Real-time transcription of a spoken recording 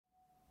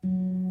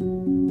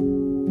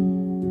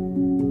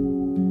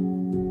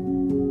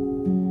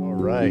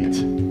right.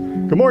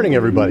 Good morning,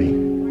 everybody.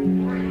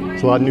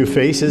 There's a lot of new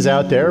faces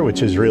out there,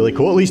 which is really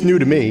cool, at least new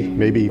to me.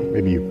 Maybe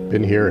you've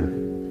been here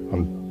and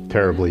I'm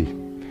terribly,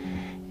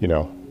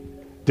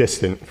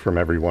 distant from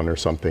everyone or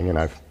something, and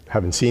I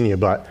haven't seen you,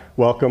 but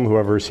welcome,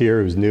 whoever's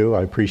here who's new.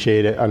 I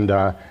appreciate it. And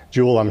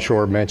Jewel, I'm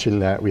sure,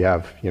 mentioned that we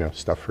have,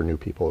 stuff for new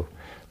people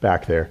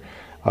back there.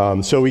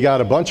 So we got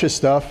a bunch of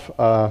stuff.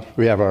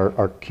 We have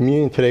our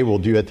communion today we'll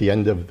do at the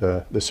end of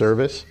the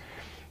service,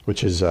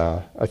 which is,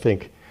 I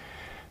think,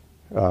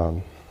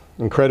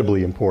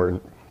 incredibly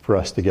important for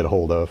us to get a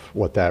hold of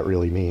what that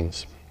really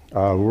means.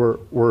 I'm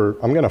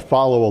going to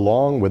follow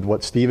along with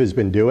what Steve has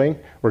been doing.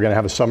 We're going to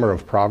have a summer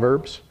of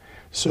Proverbs.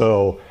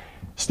 So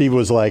Steve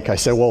was like, I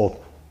said, well,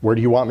 where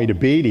do you want me to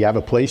be? Do you have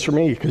a place for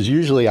me? Because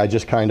usually I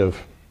just kind of,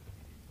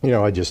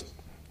 the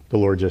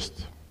Lord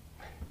just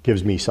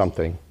gives me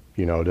something,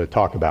 to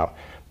talk about.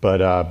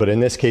 But in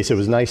this case, it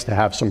was nice to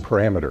have some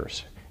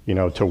parameters,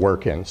 to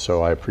work in.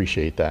 So I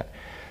appreciate that.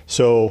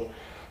 So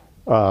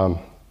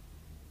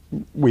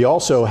we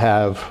also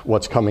have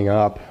what's coming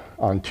up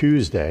on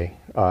Tuesday,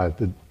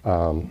 the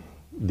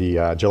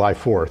July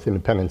 4th,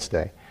 Independence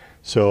Day.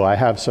 So I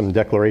have some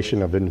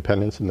Declaration of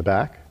Independence in the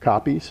back,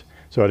 copies.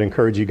 So I'd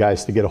encourage you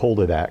guys to get a hold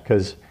of that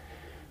because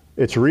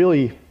it's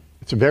very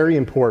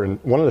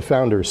important. One of the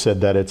founders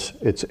said that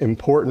it's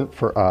important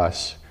for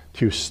us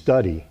to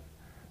study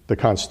the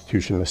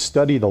Constitution, to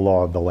study the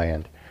law of the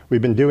land.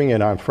 We've been doing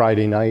it on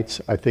Friday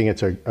nights. I think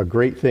it's a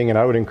great thing, and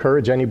I would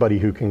encourage anybody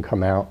who can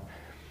come out.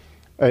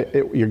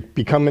 You're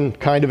becoming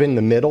kind of in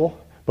the middle,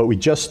 but we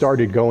just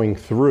started going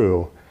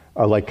through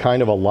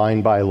kind of a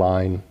line by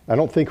line. I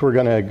don't think we're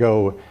going to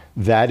go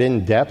that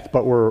in depth,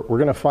 but we're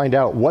going to find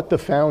out what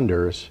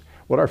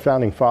our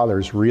founding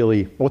fathers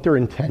really, what their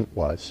intent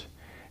was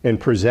in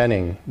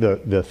presenting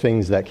the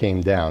things that came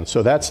down.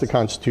 So that's the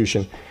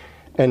Constitution.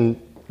 And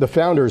the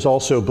founders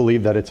also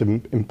believe that it's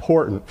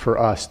important for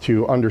us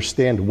to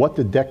understand what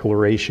the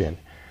Declaration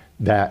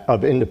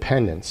of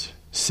Independence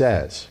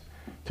says,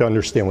 to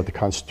understand what the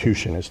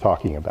Constitution is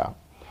talking about.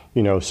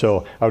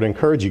 So I would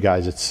encourage you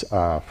guys, it's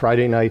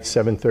Friday night,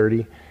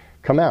 7:30.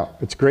 Come out.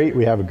 It's great.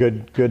 We have a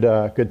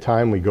good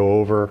time. We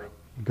go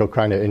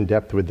kind of in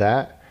depth with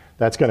that.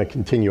 That's going to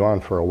continue on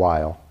for a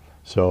while.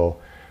 So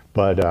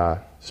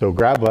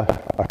grab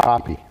a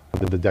copy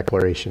of the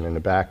Declaration in the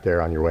back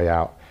there on your way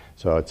out.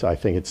 So I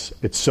think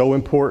it's so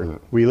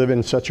important. We live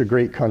in such a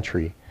great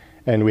country,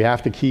 and we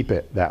have to keep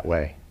it that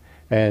way.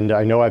 And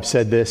I know I've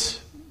said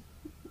this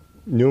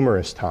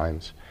numerous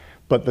times,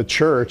 but the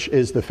church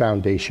is the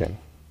foundation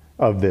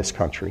of this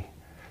country.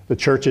 The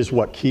church is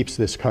what keeps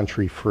this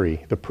country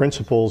free. The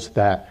principles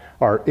that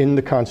are in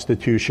the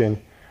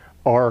Constitution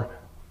are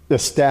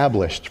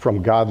established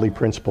from godly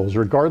principles,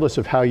 regardless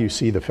of how you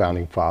see the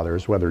founding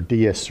fathers, whether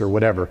deists or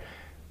whatever.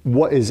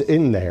 What is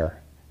in there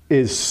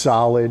is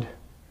solid.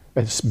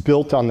 It's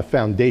built on the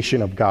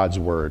foundation of God's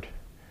word.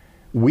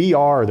 We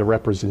are the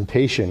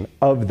representation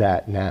of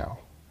that now.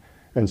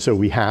 And so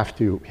we have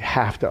to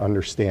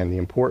understand the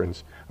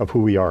importance of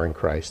who we are in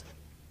Christ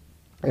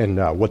and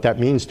what that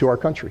means to our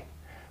country,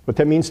 what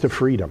that means to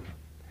freedom.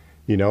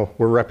 We're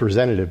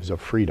representatives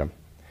of freedom.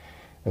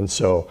 And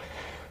so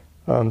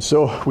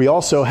we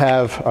also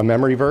have a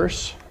memory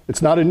verse.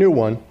 It's not a new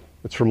one.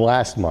 It's from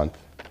last month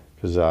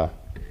because, I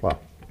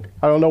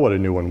don't know what a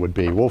new one would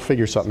be. We'll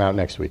figure something out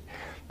next week.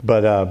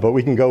 But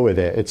we can go with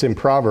it. It's in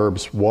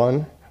Proverbs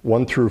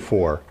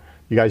 1:1-4.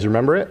 You guys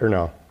remember it or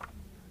no?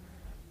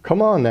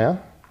 Come on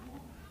now.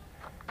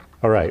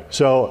 All right.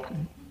 So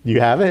you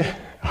have it?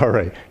 All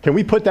right. Can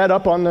we put that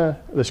up on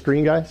the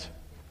screen, guys?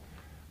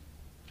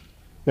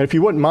 And if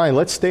you wouldn't mind,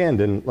 let's stand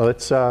and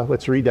let's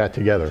read that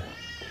together.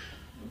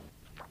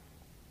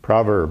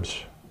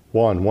 Proverbs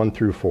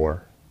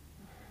 1:1-4.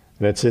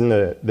 And it's in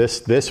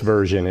this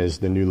version is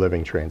the New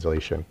Living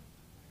Translation.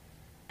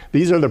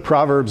 These are the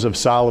Proverbs of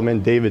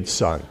Solomon, David's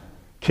son,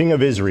 king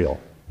of Israel.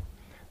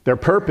 Their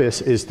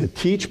purpose is to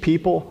teach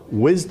people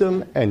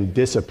wisdom and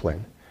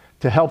discipline,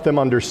 to help them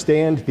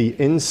understand the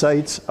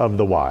insights of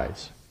the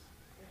wise.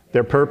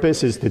 Their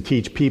purpose is to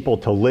teach people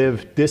to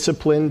live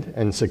disciplined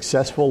and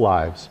successful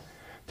lives,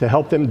 to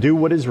help them do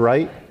what is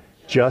right,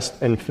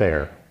 just, and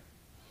fair.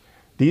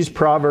 These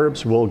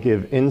proverbs will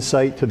give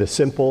insight to the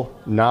simple,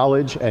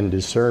 knowledge and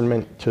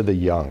discernment to the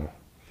young.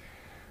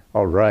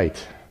 All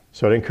right.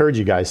 So I'd encourage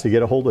you guys to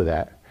get a hold of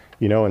that,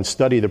 and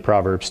study the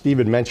Proverbs. Steve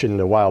had mentioned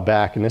a while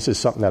back, and this is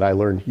something that I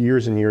learned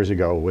years and years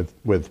ago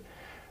with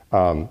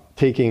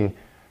taking,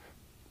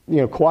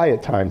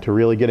 quiet time to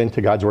really get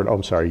into God's Word. Oh,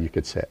 I'm sorry, you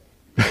could sit.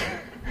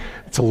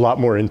 It's a lot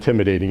more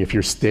intimidating if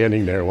you're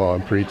standing there while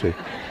I'm preaching.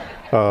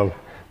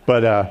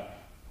 But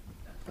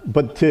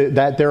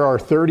there are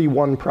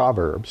 31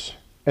 Proverbs,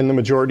 and the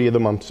majority of the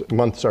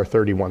months are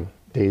 31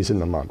 days in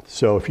the month.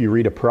 So if you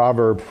read a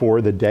proverb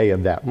for the day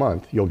of that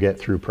month, you'll get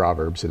through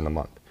Proverbs in the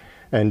month.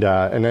 And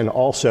then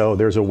also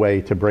there's a way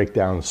to break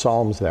down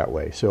Psalms that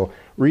way. So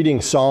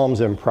reading Psalms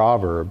and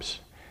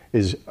Proverbs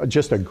is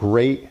just a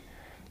great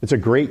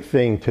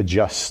thing to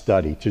just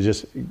study, to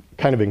just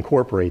kind of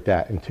incorporate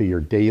that into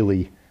your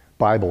daily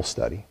Bible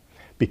study.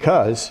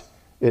 Because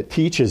it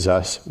teaches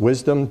us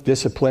wisdom,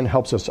 discipline,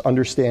 helps us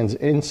understand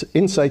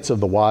insights of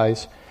the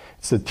wise.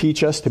 It's to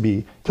teach us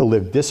to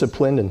live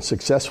disciplined and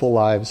successful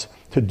lives,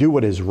 to do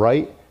what is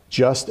right,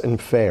 just,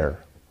 and fair.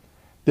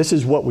 This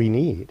is what we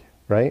need,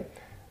 right?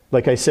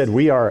 Like I said,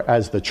 we are,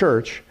 as the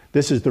church,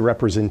 this is the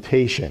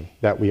representation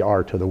that we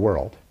are to the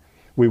world.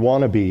 We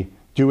want to be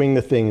doing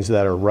the things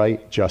that are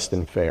right, just,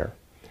 and fair.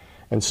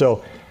 And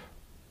so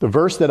the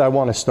verse that I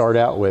want to start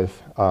out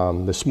with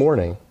this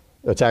morning,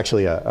 it's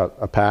actually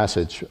a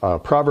passage,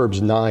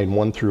 Proverbs 9,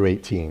 1 through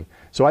 18.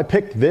 So I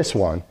picked this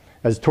one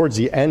as towards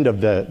the end of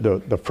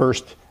the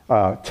first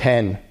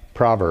 10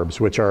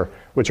 Proverbs, which are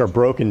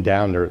broken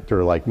down.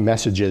 They're like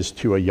messages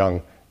to a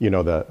young,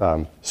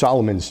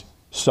 Solomon's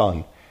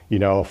son,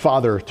 a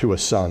father to a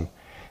son.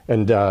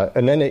 And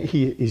then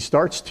he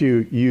starts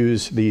to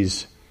use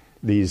these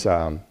he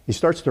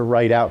starts to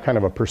write out kind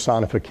of a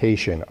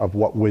personification of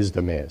what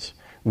wisdom is.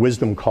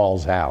 Wisdom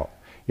calls out,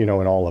 in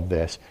all of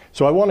this.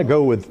 So I want to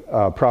go with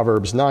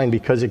Proverbs 9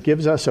 because it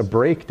gives us a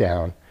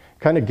breakdown,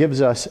 kind of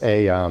gives us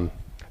the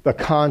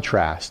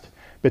contrast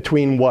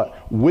between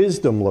what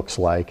wisdom looks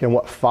like and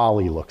what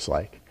folly looks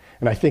like.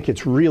 And I think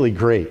it's really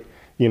great,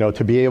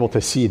 to be able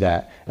to see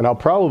that. And I'll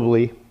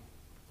probably,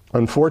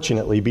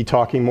 unfortunately, be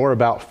talking more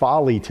about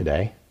folly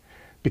today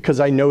because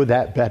I know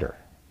that better.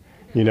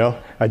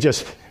 I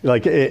just,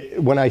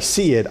 when I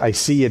see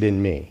it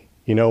in me.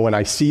 When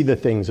I see the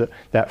things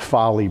that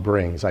folly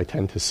brings, I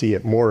tend to see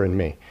it more in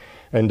me.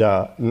 And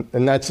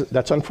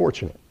that's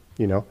unfortunate,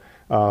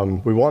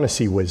 We want to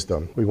see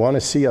wisdom. We want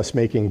to see us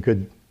making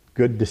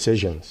good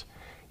decisions,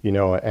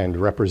 and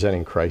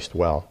representing Christ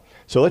well.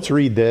 So let's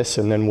read this,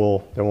 and then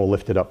we'll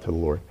lift it up to the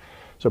Lord.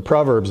 So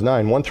Proverbs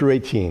 9, 1 through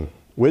 18.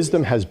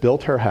 Wisdom has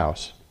built her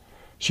house.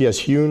 She has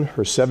hewn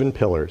her 7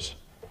 pillars.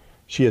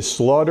 She has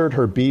slaughtered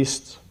her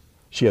beasts.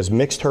 She has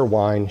mixed her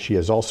wine. She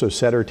has also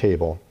set her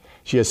table.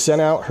 She has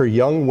sent out her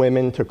young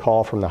women to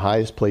call from the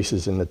highest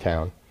places in the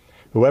town.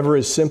 Whoever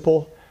is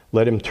simple,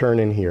 let him turn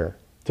in here.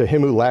 To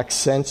him who lacks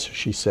sense,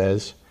 she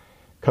says,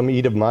 come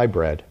eat of my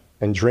bread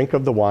and drink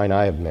of the wine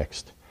I have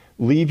mixed.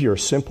 Leave your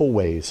simple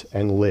ways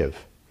and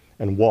live,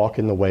 and walk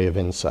in the way of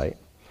insight.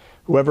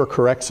 Whoever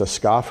corrects a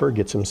scoffer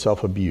gets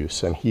himself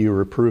abuse, and he who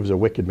reproves a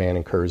wicked man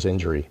incurs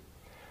injury.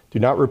 Do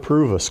not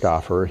reprove a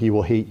scoffer, or he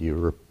will hate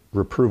you.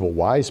 Reprove a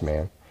wise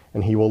man,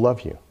 and he will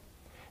love you.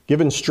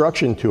 Give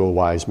instruction to a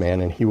wise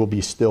man, and he will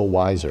be still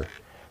wiser.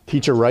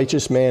 Teach a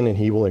righteous man, and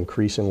he will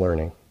increase in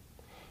learning.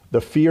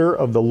 The fear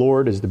of the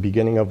Lord is the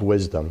beginning of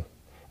wisdom,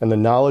 and the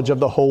knowledge of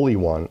the Holy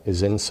One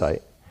is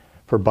insight.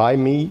 For by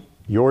me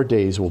your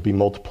days will be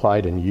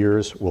multiplied, and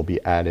years will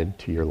be added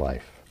to your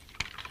life.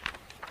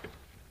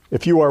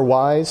 If you are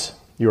wise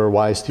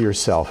to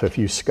yourself. If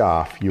you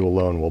scoff, you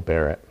alone will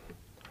bear it.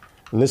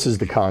 And this is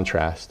the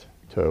contrast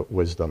to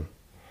wisdom.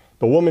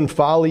 The woman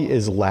folly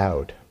is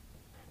loud.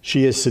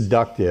 She is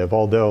seductive,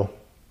 although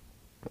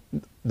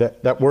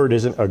that word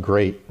isn't a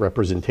great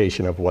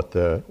representation of what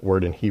the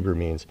word in Hebrew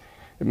means.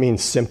 It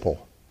means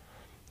simple.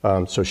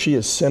 So she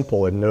is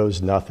simple and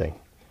knows nothing.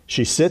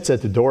 She sits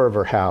at the door of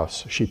her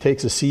house. She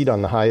takes a seat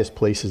on the highest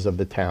places of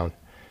the town,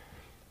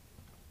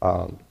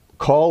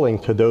 calling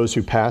to those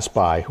who pass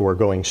by who are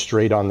going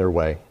straight on their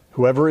way.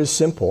 Whoever is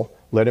simple,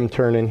 let him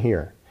turn in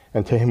here.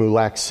 And to him who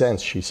lacks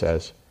sense, she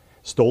says,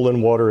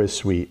 stolen water is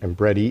sweet, and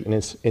bread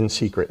eaten in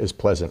secret is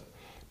pleasant.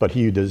 But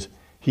he does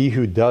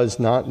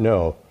not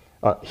know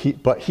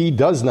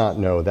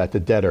that the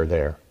dead are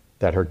there,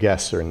 that her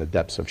guests are in the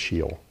depths of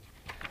Sheol.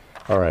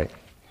 All right.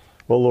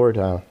 Well, Lord,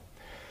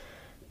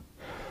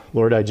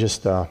 I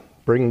just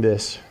bring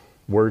this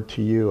word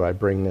to you. I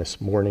bring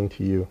this morning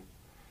to you.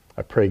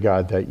 I pray,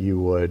 God, that you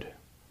would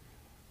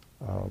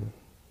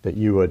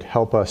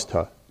help us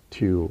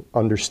to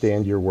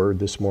understand your word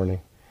this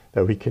morning,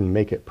 that we can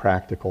make it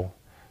practical,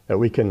 that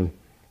we can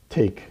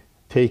take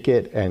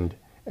it and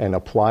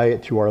apply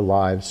it to our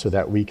lives so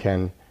that we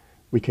can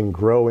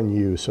grow in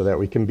you, so that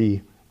we can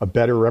be a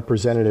better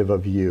representative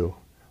of you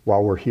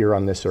while we're here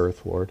on this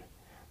earth, Lord,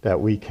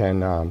 that we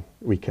can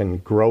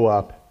grow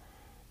up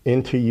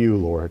into you,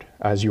 Lord,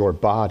 as your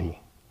body.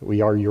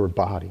 We are your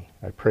body.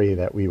 I pray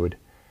that we would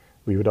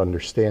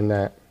understand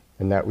that,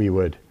 and that we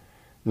would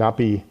not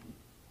be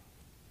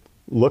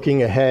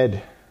looking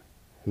ahead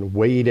and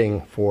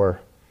waiting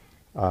for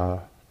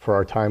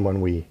our time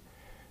when we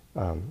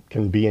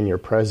can be in your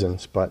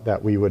presence, but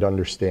that we would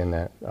understand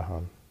that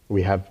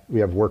we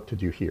have work to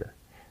do here,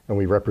 and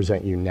we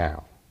represent you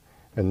now.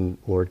 And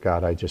Lord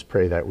God, I just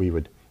pray that we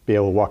would be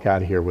able to walk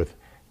out of here with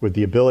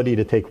the ability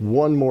to take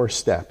one more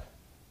step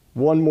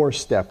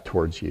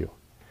towards you.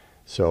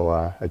 So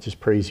I just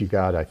praise you,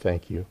 God. I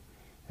thank you,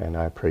 and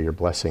I pray your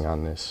blessing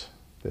on this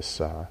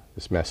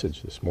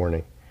message this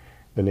morning.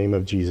 In the name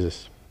of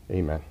Jesus,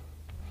 amen.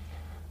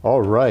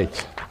 All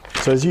right.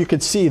 So as you can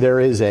see, there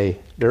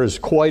is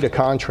quite a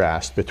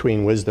contrast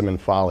between wisdom and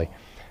folly.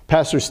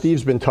 Pastor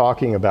Steve's been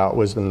talking about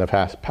wisdom the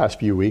past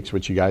few weeks,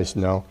 which you guys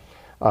know.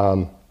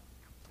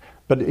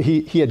 But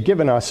he had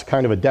given us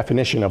kind of a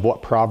definition of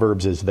what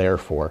Proverbs is there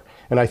for.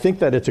 And I think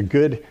that it's a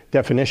good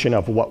definition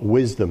of what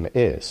wisdom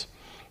is.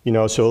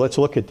 So let's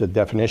look at the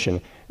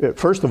definition.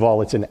 First of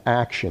all, it's an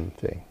action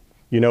thing.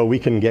 We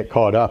can get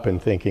caught up in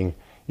thinking,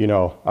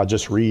 I'll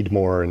just read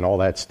more and all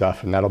that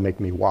stuff, and that'll make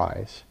me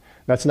wise.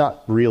 That's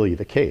not really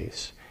the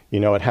case.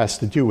 It has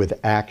to do with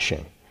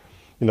action.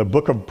 The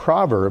book of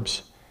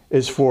Proverbs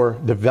is for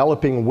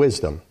developing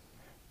wisdom,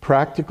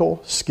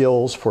 practical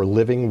skills for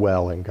living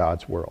well in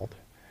God's world.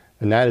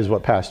 And that is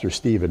what Pastor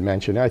Steve had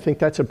mentioned. I think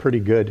that's a pretty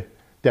good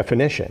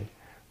definition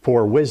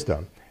for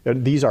wisdom.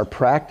 These are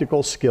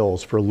practical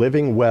skills for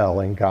living well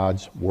in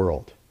God's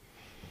world.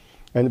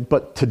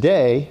 But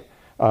today,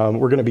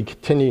 we're going to be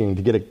continuing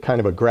to get a kind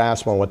of a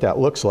grasp on what that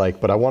looks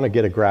like, but I want to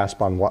get a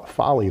grasp on what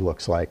folly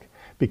looks like,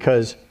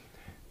 because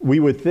we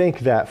would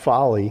think that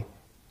folly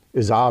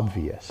is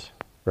obvious,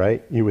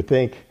 right? You would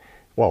think,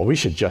 well, we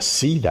should just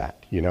see that,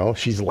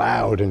 she's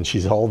loud and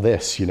she's all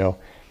this,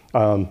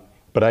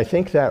 But I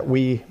think that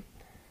we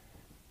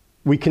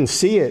can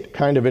see it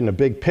kind of in a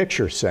big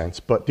picture sense,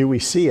 but do we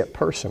see it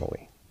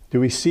personally? Do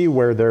we see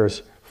where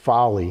there's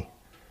folly,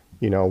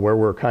 where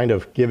we're kind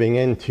of giving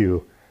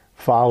into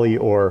folly,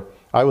 or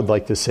I would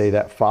like to say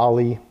that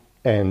folly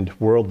and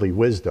worldly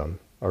wisdom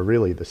are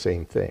really the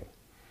same thing.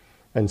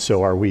 And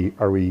so are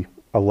we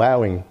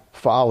allowing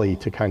folly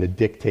to kind of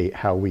dictate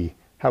how we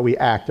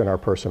act in our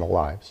personal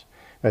lives?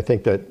 And I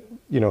think that,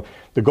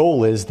 the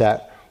goal is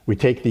that we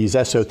take these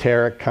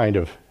esoteric kind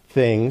of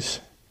things,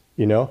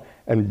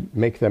 and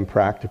make them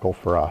practical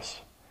for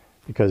us,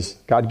 because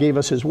God gave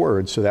us his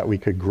word so that we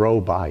could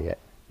grow by it,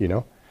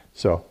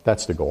 So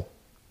that's the goal.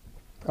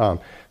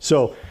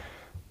 So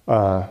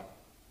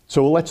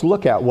let's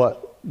look at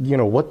what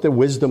the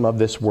wisdom of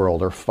this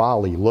world, or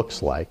folly,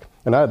 looks like.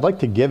 And I'd like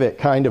to give it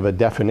kind of a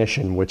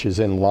definition which is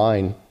in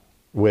line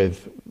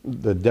with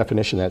the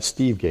definition that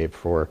Steve gave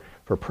for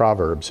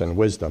Proverbs and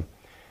wisdom.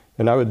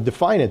 And I would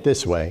define it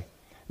this way.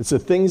 It's the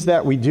things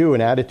that we do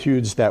and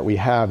attitudes that we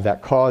have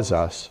that cause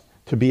us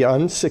to be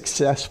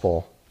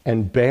unsuccessful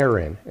and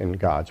barren in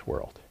God's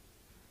world.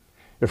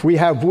 If we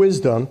have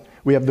wisdom,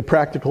 we have the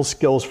practical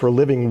skills for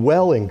living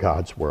well in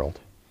God's world.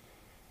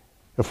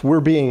 If we're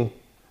living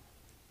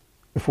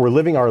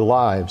our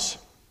lives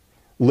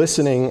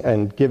listening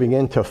and giving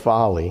in to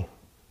folly,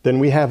 then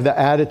we have the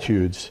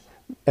attitudes,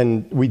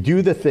 and we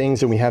do the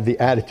things, and we have the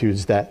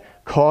attitudes that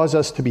cause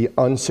us to be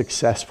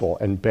unsuccessful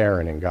and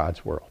barren in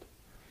God's world.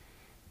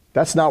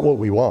 That's not what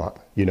we want,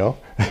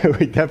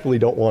 We definitely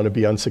don't want to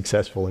be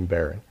unsuccessful and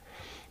barren.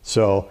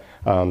 So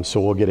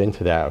we'll get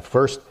into that.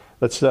 First,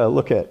 let's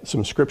look at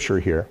some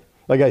scripture here.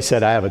 Like I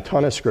said, I have a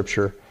ton of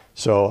scripture,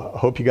 so I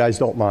hope you guys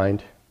don't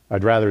mind.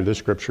 I'd rather the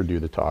scripture do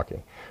the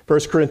talking. 1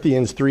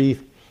 Corinthians 3,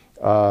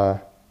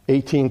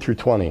 18 through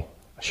 20.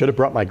 I should have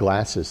brought my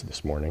glasses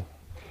this morning.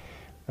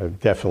 I'm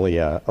definitely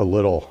a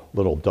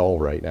little dull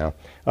right now.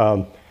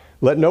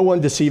 Let no one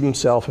deceive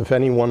himself. If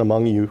anyone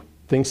among you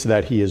thinks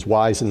that he is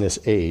wise in this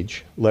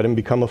age, let him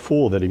become a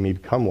fool that he may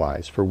become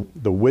wise. For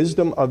the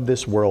wisdom of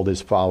this world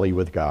is folly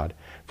with God.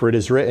 For it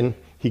is written,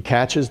 he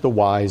catches the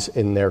wise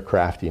in their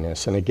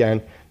craftiness. And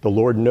again, the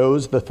Lord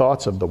knows the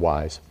thoughts of the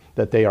wise,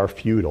 that they are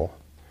futile.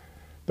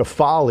 The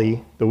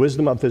folly, the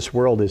wisdom of this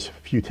world is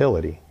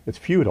futility. It's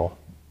futile.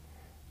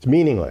 It's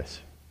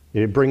meaningless.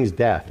 It brings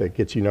death. It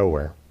gets you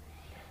nowhere.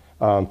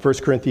 1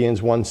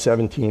 Corinthians 1,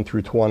 17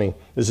 through 20.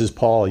 This is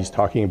Paul. He's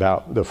talking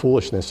about the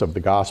foolishness of the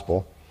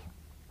gospel.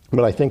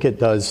 But I think it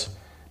does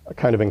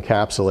kind of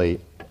encapsulate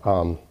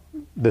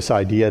this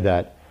idea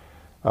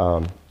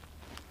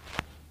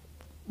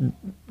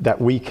that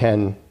we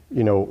can,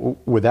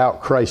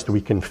 without Christ,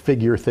 we can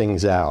figure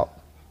things out,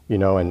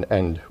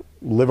 and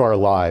live our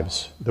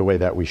lives the way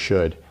that we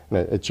should. And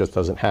it just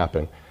doesn't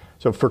happen.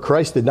 So for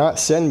Christ did not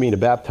send me to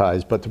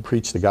baptize, but to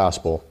preach the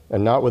gospel,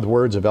 and not with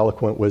words of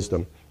eloquent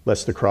wisdom,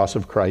 lest the cross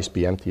of Christ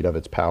be emptied of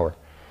its power.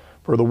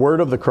 For the word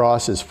of the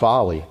cross is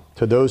folly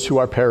to those who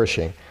are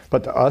perishing,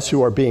 but to us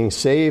who are being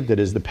saved, it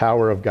is the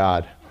power of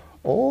God.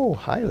 Oh,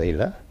 hi,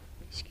 Layla.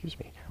 Excuse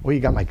me. Oh, you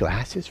got my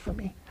glasses for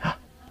me?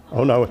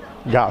 Oh, no,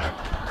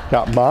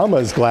 got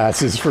Mama's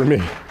glasses for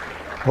me.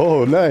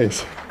 Oh,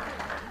 nice.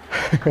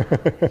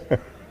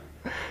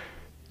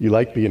 You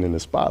like being in the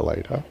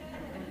spotlight, huh?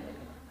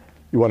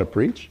 You want to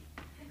preach?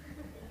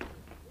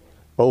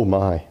 Oh,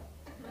 my.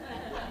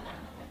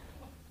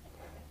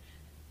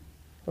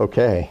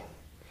 Okay.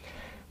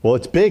 Well,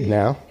 it's big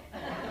now.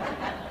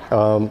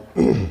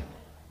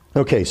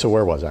 Okay, so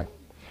where was I?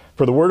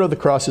 For the word of the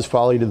cross is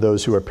folly to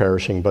those who are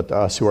perishing, but to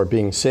us who are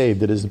being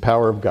saved, it is the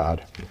power of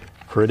God.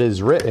 For it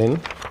is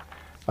written,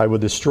 I will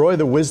destroy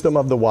the wisdom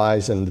of the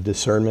wise, and the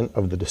discernment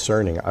of the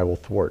discerning I will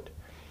thwart.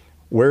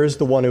 Where is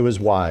the one who is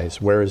wise?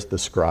 Where is the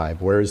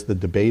scribe? Where is the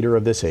debater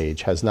of this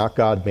age? Has not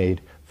God made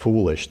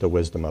foolish the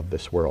wisdom of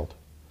this world?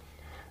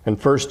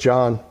 And 1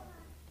 John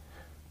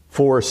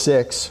 4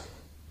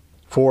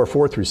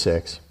 through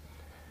 6,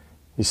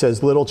 he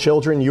says, little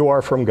children, you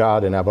are from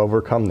God and have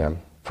overcome them.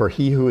 For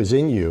he who is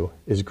in you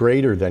is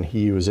greater than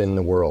he who is in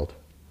the world.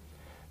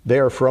 They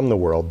are from the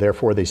world,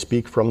 therefore they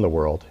speak from the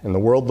world, and the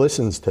world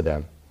listens to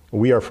them.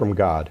 We are from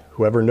God.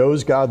 Whoever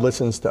knows God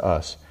listens to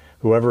us.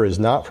 Whoever is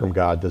not from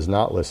God does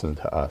not listen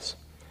to us.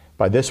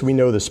 By this we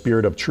know the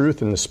spirit of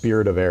truth and the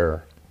spirit of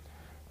error.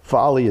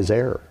 Folly is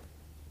error.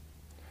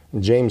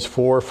 In James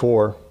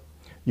 4:4,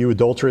 you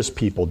adulterous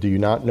people, do you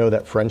not know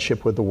that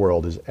friendship with the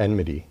world is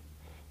enmity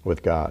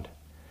with God?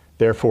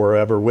 Therefore,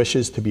 whoever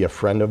wishes to be a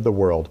friend of the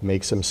world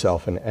makes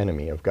himself an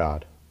enemy of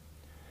God.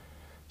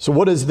 So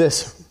what does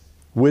this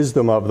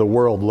wisdom of the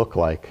world look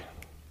like?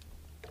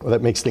 Well,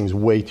 that makes things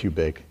way too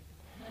big.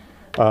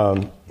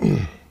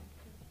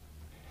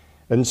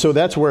 And so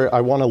that's where I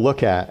want to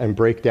look at and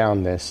break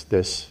down this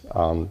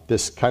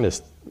kind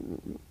of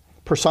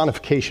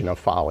personification of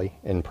folly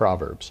in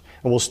Proverbs.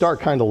 And we'll start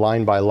kind of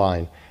line by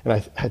line.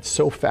 And it's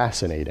so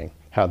fascinating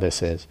how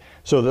this is.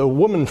 So the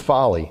woman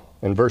folly,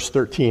 in verse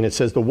 13, it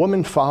says, the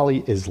woman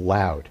folly is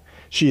loud.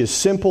 She is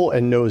simple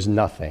and knows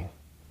nothing.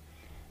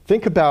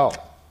 Think about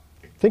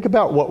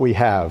what we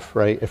have,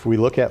 right? If we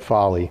look at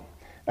folly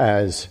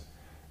as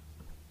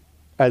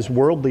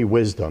worldly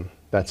wisdom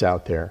that's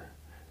out there,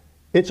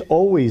 it's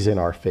always in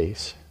our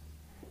face.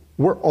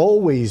 We're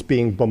always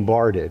being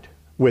bombarded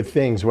with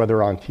things,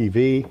 whether on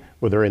TV,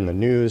 whether in the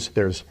news.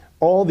 There's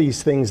all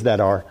these things that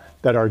are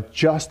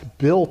just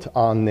built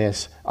on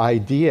this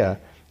idea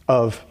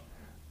of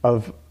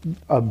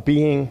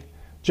being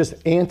just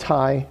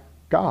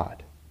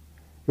anti-God.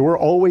 We're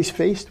always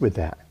faced with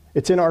that.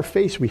 It's in our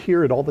face. We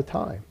hear it all the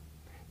time.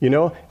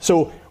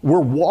 So we're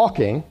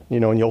walking,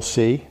 and you'll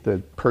see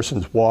the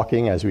person's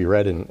walking, as we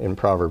read in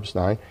Proverbs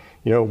 9,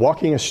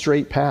 walking a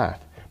straight path.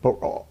 But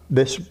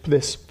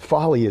this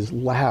folly is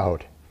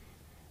loud.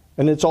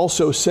 And it's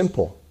also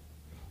simple.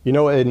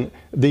 And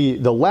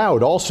the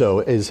loud also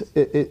is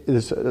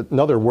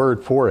another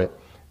word for it,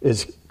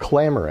 is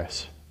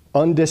clamorous,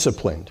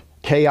 undisciplined,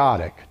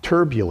 chaotic,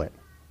 turbulent,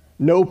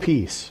 no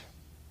peace.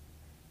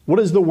 What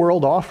does the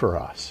world offer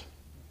us?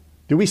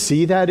 Do we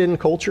see that in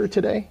culture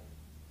today?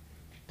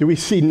 Do we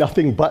see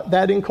nothing but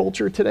that in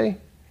culture today?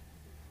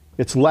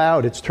 It's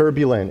loud, it's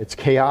turbulent, it's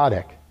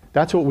chaotic.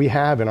 That's what we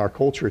have in our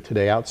culture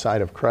today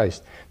outside of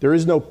Christ. There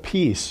is no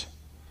peace,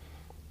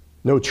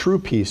 no true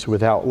peace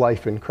without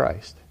life in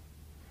Christ.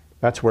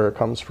 That's where it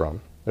comes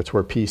from. That's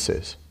where peace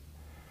is.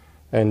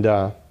 And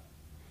I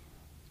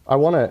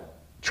want to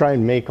try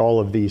and make all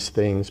of these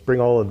things,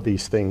 bring all of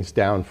these things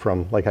down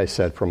from, like I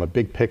said, from a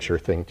big picture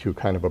thing to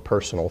kind of a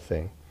personal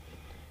thing.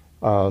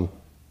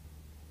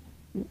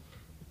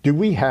 Do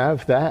we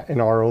have that in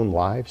our own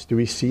lives? Do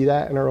we see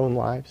that in our own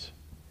lives?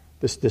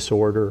 This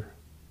disorder,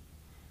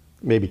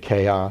 maybe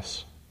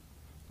chaos,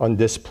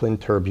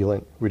 undisciplined,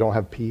 turbulent. We don't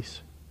have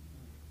peace.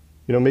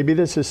 Maybe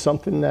this is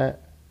something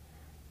that,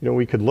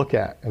 we could look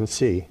at and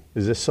see.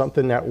 Is this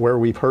something that where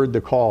we've heard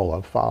the call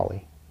of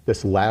folly,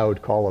 this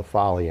loud call of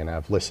folly, and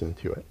I've listened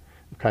to it,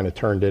 kind of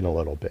turned in a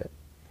little bit?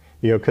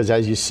 Because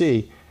as you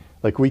see,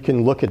 like we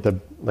can look at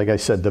like I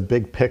said, the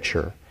big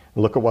picture,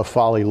 and look at what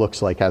folly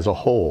looks like as a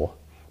whole.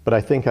 But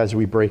I think as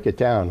we break it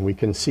down, we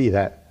can see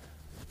that,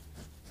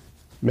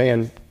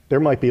 man,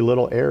 there might be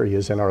little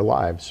areas in our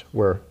lives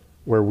where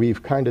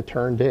we've kind of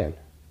turned in.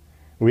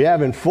 We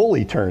haven't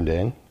fully turned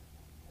in.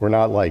 We're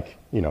not like,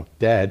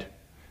 dead.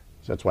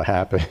 That's what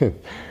happens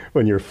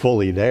when you're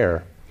fully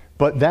there.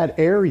 But that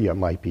area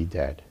might be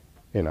dead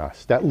in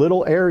us. That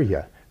little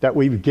area that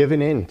we've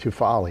given in to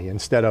folly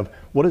instead of,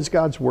 what does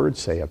God's word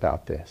say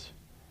about this?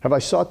 Have I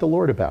sought the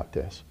Lord about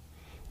this?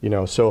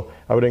 So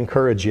I would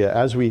encourage you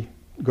as we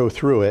go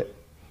through it,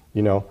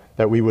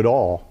 that we would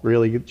all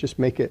really just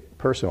make it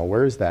personal.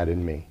 Where is that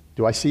in me?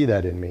 Do I see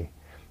that in me?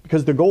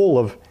 Because the goal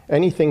of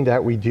anything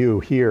that we do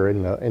here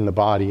in the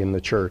body, in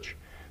the church,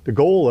 the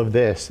goal of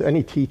this,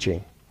 any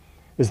teaching,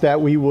 is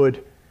that we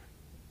would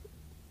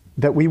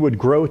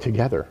grow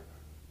together,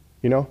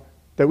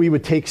 that we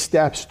would take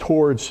steps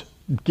towards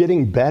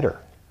getting better,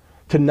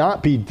 to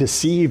not be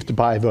deceived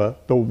by the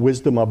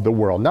wisdom of the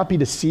world, not be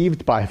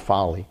deceived by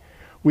folly.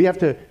 We have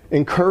to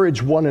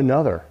encourage one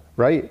another,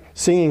 right?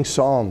 Singing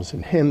psalms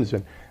and hymns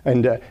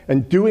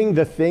and doing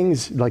the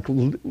things like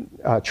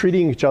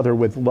treating each other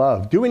with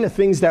love, doing the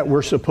things that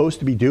we're supposed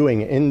to be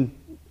doing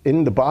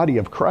in the body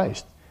of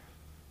Christ,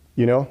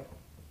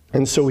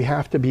 And so we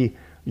have to be,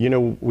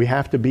 we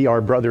have to be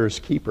our brother's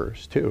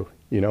keepers too,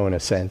 in a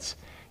sense.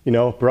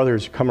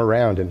 Brothers come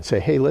around and say,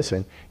 hey,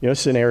 listen,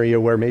 this is an area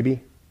where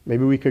maybe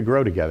we could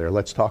grow together.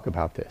 Let's talk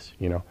about this,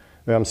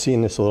 I'm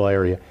seeing this little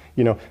area,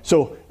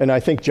 So, and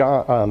I think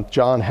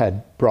John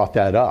had brought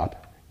that up,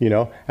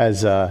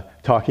 as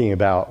talking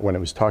about, when it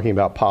was talking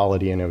about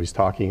polity and it was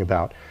talking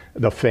about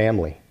the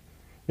family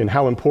and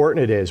how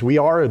important it is. We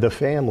are the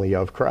family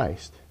of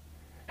Christ.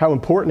 How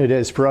important it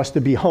is for us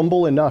to be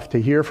humble enough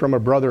to hear from a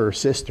brother or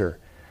sister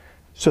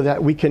so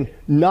that we can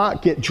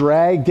not get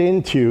dragged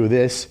into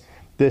this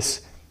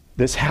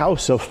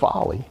house of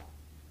folly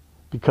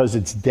because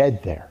it's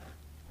dead there.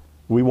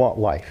 We want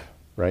life,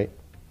 right?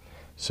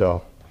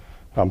 So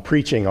I'm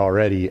preaching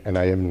already and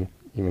I haven't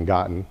even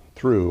gotten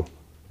through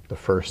the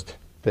first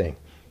thing,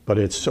 but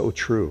it's so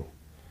true.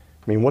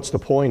 I mean, what's the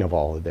point of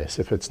all of this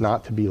if it's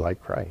not to be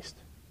like Christ?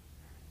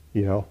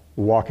 We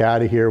walk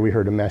out of here, we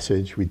heard a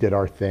message, we did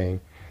our thing.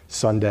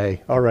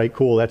 Sunday, all right,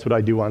 cool, that's what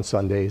I do on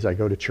Sundays. I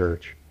go to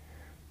church.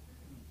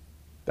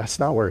 That's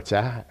not where it's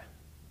at.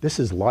 This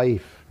is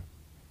life.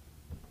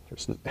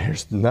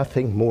 There's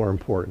nothing more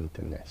important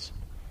than this.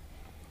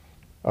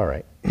 All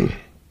right.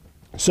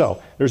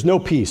 So, there's no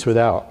peace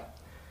without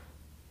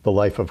the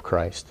life of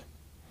Christ.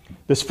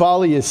 This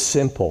folly is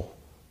simple.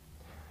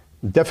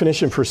 The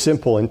definition for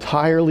simple,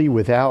 entirely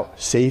without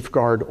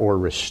safeguard or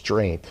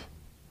restraint.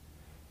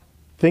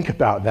 Think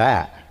about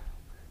that.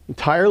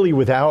 Entirely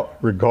without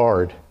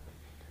regard,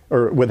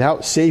 or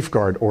without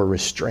safeguard or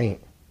restraint.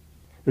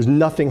 There's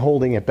nothing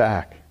holding it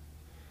back.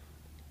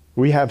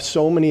 We have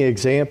so many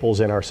examples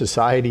in our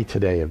society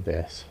today of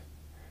this.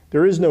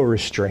 There is no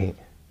restraint.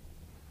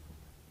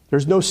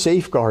 There's no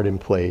safeguard in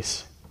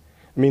place.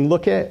 I mean,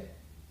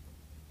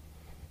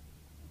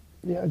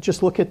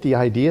 just look at the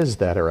ideas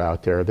that are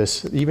out there.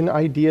 Even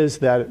ideas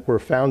that were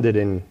founded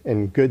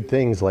in good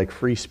things like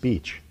free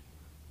speech.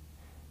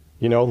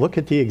 Look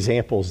at the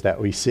examples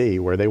that we see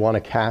where they want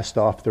to cast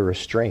off the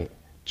restraint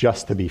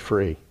just to be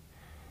free.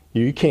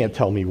 You can't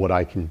tell me what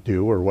I can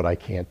do or what I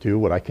can't do,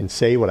 what I can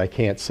say, what I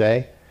can't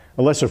say,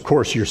 unless, of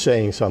course, you're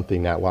saying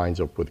something that lines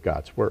up with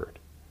God's word.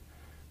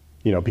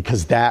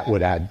 Because that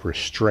would add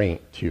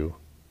restraint to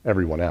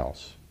everyone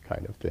else,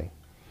 kind of thing.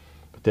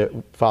 But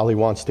the folly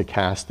wants to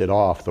cast it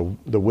off.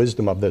 The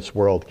wisdom of this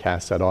world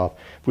casts that off.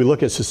 If we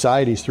look at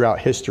societies throughout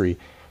history,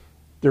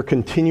 they're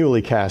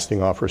continually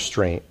casting off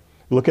restraint.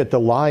 Look at the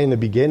lie in the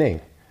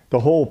beginning.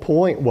 The whole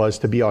point was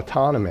to be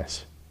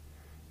autonomous.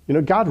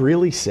 God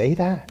really say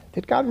that?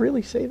 Did God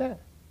really say that?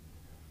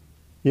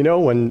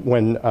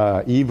 When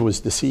Eve was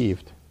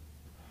deceived,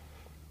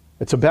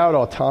 it's about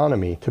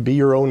autonomy, to be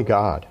your own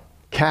God.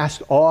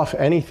 Cast off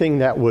anything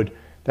that would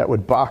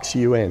box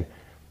you in.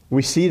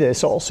 We see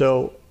this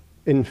also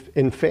in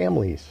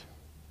families.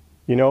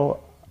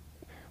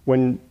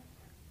 And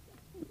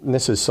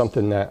this is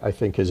something that I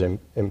think is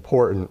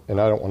important,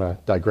 and I don't want to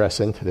digress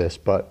into this,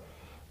 but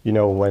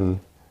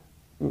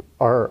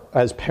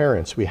as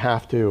parents, we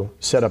have to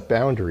set up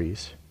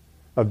boundaries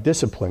of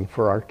discipline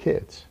for our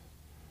kids.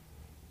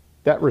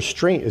 That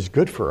restraint is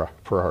good for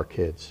our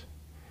kids.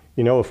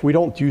 If we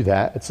don't do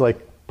that, it's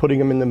like putting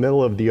them in the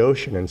middle of the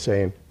ocean and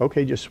saying,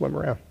 okay, just swim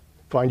around.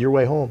 Find your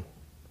way home.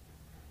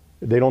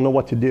 They don't know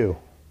what to do.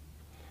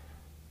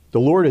 The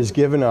Lord has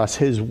given us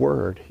His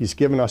word. He's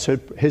given us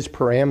His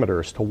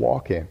parameters to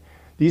walk in.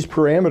 These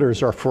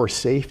parameters are for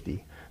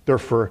safety. They're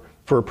for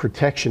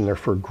protection. They're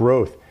for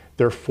growth.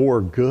 They're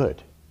for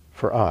good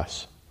for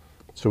us.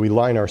 So we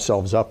line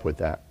ourselves up with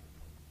that.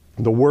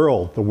 The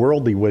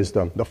worldly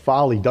wisdom, the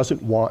folly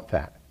doesn't want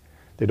that.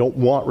 They don't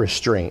want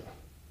restraint.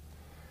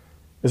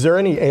 Is there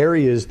any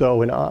areas,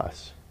 though, in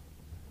us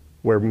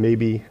where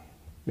maybe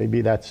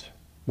that's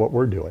what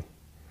we're doing?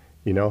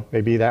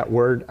 Maybe that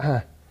word,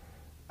 I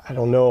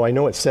don't know. I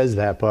know it says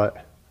that, but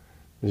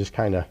I just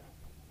kind of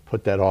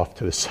put that off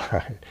to the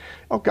side.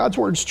 Oh, God's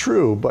word's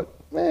true, but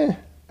I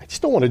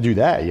just don't want to do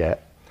that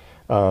yet.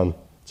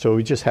 So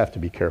we just have to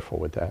be careful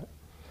with that.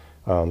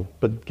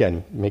 But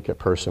again, make it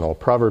personal.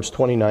 Proverbs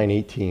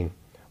 29:18,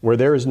 where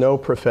there is no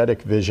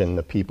prophetic vision,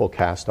 the people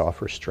cast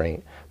off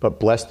restraint,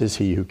 but blessed is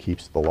he who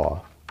keeps the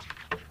law.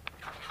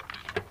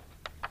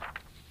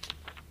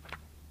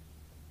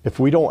 If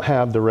we don't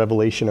have the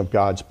revelation of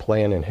God's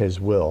plan and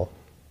His will,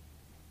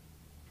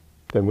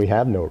 then we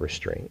have no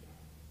restraint.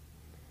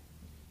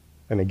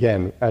 And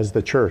again, as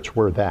the church,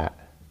 we're that.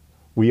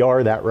 We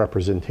are that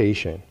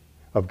representation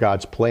of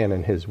God's plan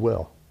and His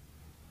will.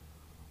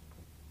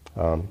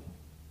 The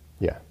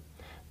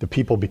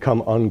people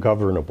become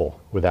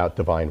ungovernable without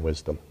divine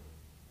wisdom.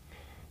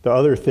 The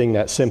other thing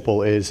that's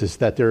simple is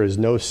that there is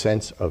no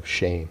sense of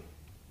shame.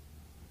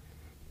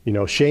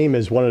 Shame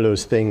is one of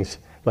those things,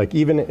 like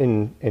even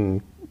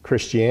in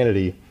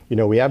Christianity,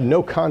 we have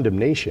no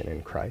condemnation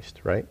in Christ,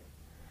 right?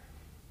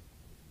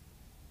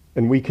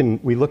 And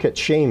we look at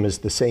shame as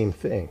the same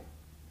thing.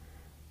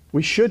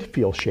 We should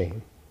feel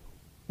shame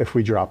if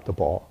we drop the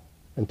ball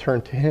and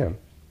turn to Him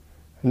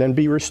and then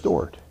be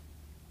restored.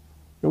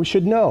 And we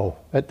should know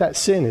that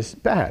sin is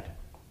bad.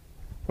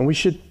 And we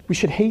should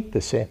hate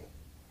the sin.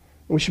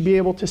 And we should be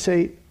able to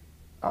say,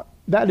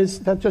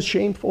 that's a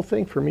shameful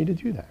thing for me to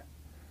do that.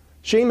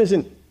 Shame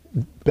isn't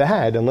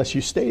bad unless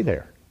you stay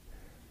there.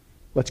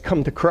 Let's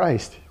come to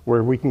Christ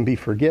where we can be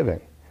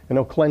forgiven, and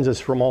He'll cleanse us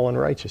from all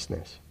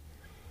unrighteousness.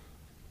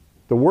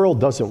 The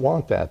world doesn't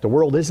want that. The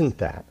world isn't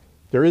that.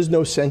 There is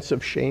no sense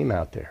of shame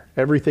out there.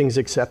 Everything's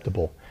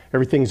acceptable.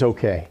 Everything's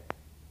okay.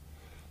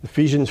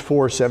 Ephesians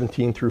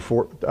 4:17 through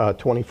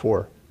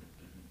 24.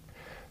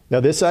 Now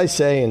this I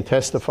say and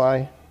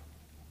testify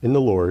in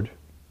the Lord,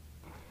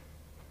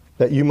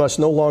 that you must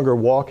no longer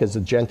walk as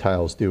the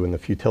Gentiles do in the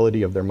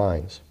futility of their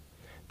minds.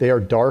 They are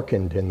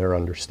darkened in their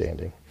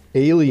understanding,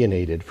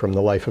 alienated from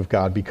the life of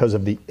God because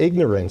of the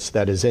ignorance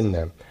that is in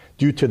them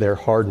due to their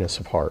hardness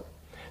of heart.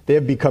 They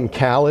have become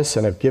callous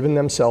and have given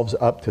themselves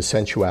up to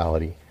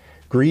sensuality,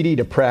 greedy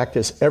to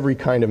practice every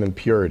kind of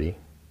impurity.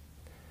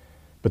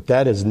 But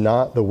that is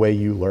not the way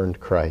you learned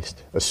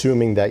Christ,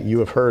 assuming that you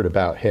have heard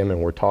about Him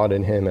and were taught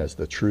in Him as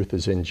the truth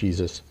is in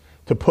Jesus,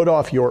 to put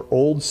off your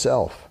old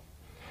self,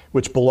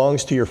 which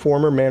belongs to your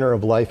former manner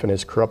of life and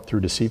is corrupt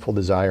through deceitful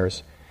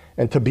desires,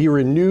 and to be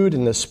renewed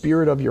in the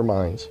spirit of your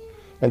minds,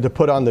 and to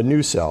put on the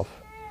new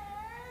self,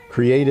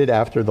 created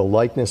after the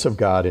likeness of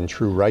God in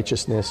true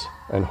righteousness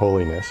and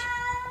holiness.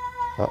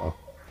 Uh-oh.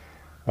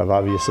 I've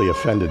obviously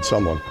offended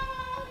someone.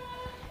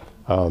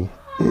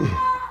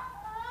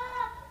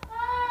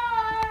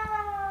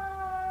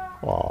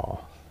 Aw.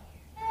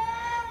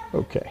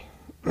 Okay.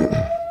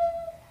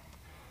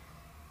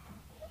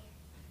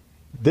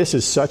 This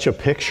is such a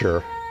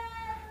picture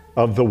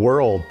of the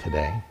world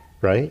today,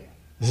 right?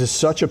 This is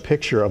such a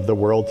picture of the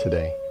world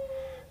today.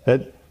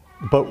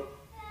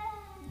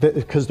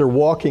 Because they're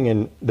walking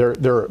in,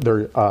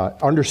 their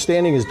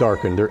understanding is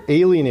darkened. They're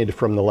alienated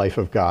from the life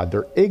of God.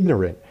 They're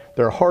ignorant.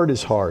 Their heart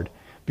is hard.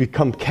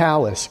 Become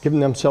callous, giving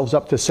themselves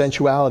up to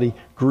sensuality,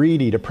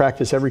 greedy to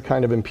practice every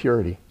kind of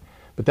impurity.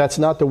 But that's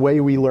not the way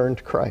we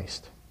learned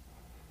Christ.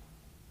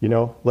 You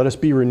know, let us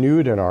be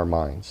renewed in our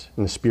minds,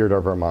 in the spirit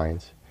of our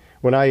minds.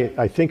 When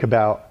I think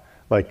about,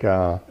 like,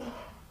 a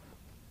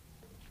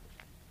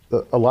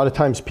lot of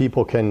times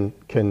people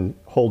can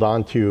hold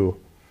on to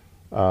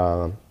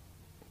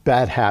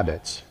bad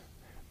habits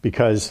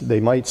because they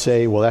might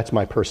say, well, that's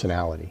my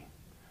personality.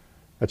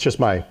 That's just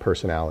my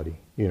personality.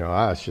 You know,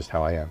 that's just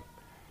how I am.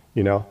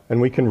 You know,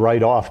 and we can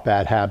write off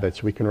bad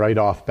habits. We can write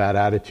off bad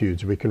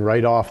attitudes. We can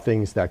write off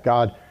things that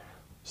God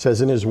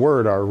says in his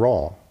word are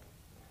wrong.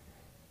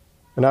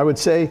 And I would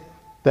say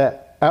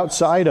that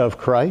outside of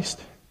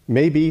Christ,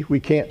 maybe we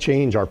can't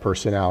change our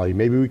personality.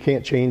 Maybe we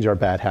can't change our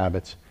bad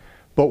habits.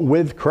 But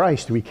with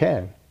Christ, we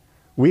can.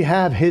 We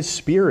have his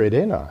spirit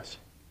in us.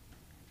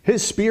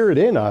 His spirit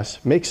in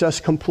us makes us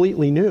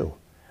completely new,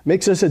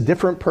 makes us a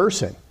different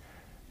person.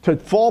 To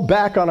fall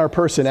back on our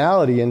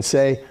personality and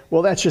say,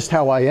 well, that's just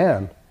how I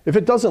am. If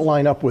it doesn't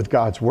line up with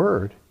God's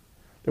word,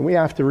 then we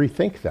have to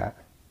rethink that.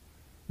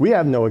 We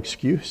have no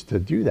excuse to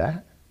do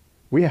that.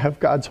 We have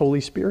God's Holy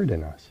Spirit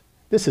in us.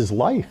 This is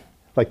life.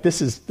 Like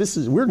this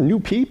is we're new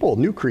people,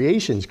 new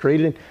creations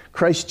created in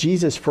Christ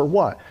Jesus for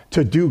what?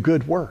 To do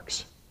good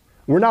works.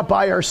 We're not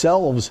by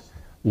ourselves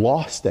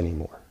lost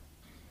anymore.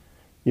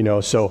 You know,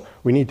 so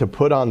we need to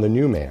put on the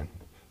new man.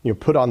 You know,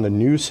 put on the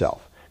new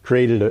self,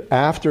 created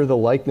after the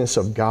likeness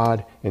of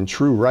God in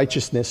true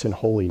righteousness and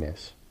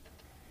holiness.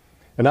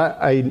 And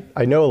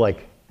I know,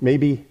 like,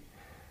 maybe,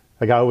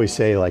 like I always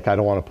say, like, I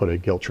don't want to put a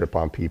guilt trip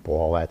on people,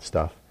 all that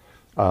stuff.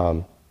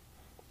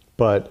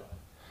 But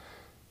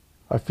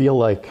I feel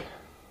like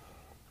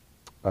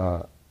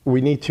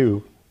we need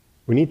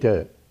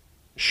to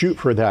shoot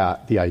for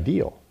that, the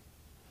ideal.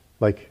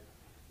 Like,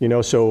 you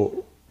know,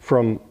 so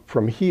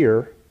from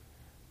here,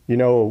 you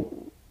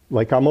know,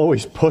 like I'm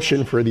always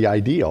pushing for the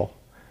ideal,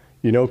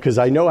 you know, because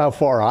I know how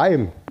far I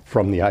am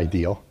from the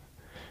ideal.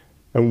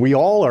 And we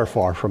all are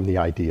far from the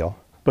ideal.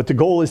 But the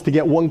goal is to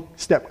get one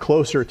step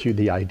closer to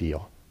the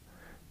ideal.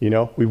 You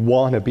know, we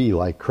want to be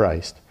like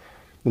Christ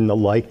in the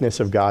likeness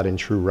of God in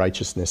true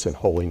righteousness and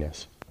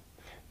holiness.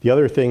 The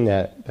other thing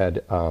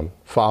that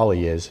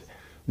folly is,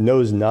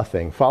 knows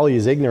nothing. Folly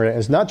is ignorant.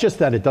 It's not just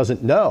that it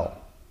doesn't know.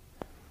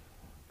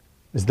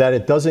 Is that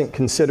it doesn't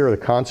consider the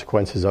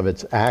consequences of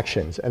its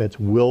actions, and it's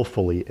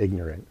willfully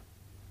ignorant.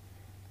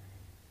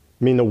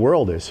 I mean, the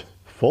world is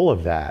full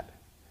of that.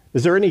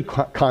 Is there any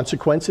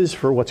consequences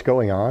for what's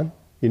going on?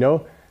 You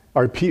know,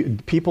 are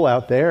people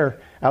out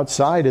there,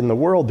 outside in the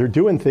world, they're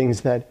doing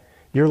things that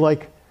you're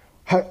like,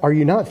 are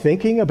you not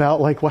thinking about,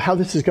 like, well, how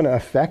this is going to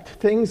affect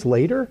things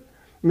later?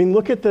 I mean,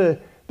 look at the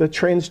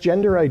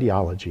transgender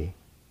ideology.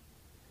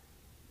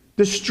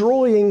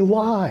 Destroying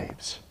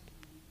lives.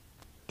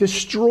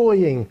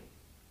 Destroying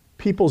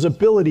people's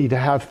ability to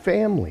have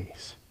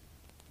families.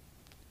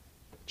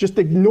 Just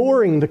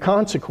ignoring the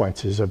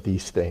consequences of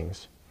these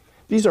things.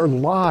 These are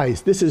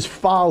lies. This is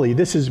folly.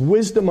 This is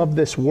wisdom of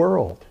this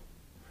world.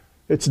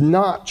 It's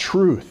not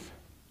truth.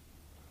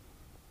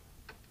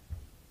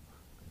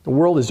 The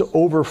world is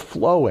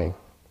overflowing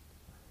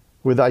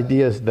with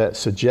ideas that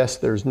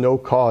suggest there's no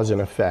cause and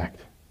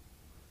effect.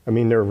 I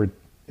mean,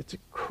 it's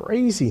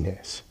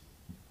craziness.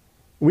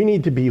 We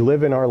need to be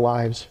living our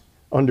lives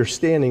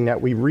understanding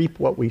that we reap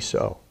what we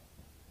sow.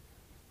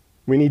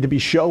 We need to be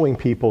showing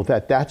people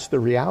that that's the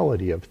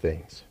reality of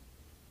things.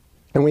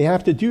 And we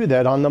have to do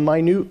that on the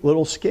minute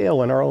little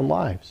scale in our own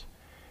lives.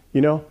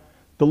 You know,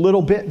 the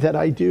little bit that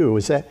I do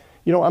is that,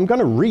 you know, I'm going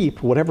to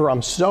reap whatever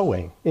I'm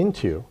sowing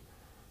into.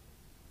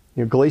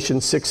 You know,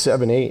 Galatians 6,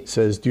 7, 8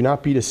 says, do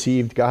not be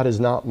deceived. God is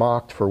not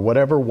mocked. For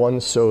whatever one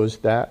sows,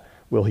 that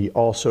will he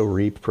also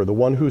reap. For the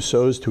one who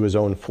sows to his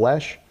own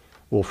flesh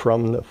will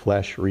from the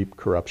flesh reap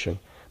corruption.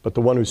 But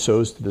the one who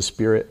sows to the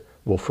Spirit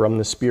will from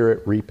the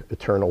Spirit reap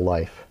eternal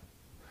life.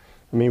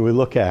 I mean, we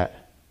look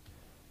at,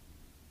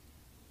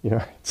 you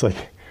know, it's like,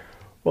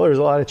 well, there's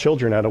a lot of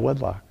children out of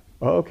wedlock.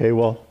 Oh, okay,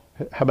 well,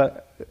 how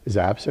about, is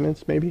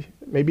abstinence maybe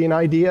an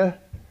idea?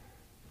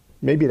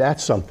 Maybe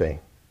that's something.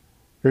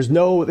 There's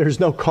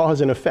no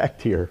cause and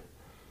effect here.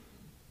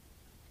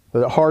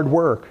 The hard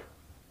work,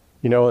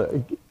 you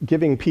know,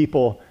 giving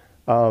people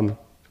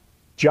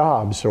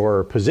jobs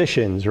or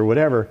positions or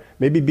whatever,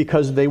 maybe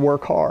because they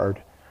work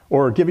hard,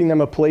 or giving them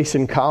a place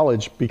in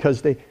college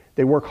because they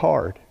work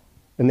hard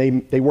and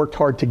they worked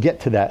hard to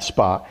get to that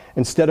spot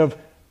instead of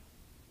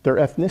their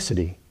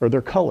ethnicity or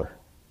their color.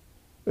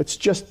 It's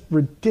just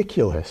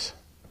ridiculous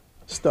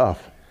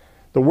stuff.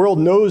 The world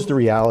knows the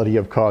reality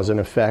of cause and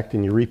effect,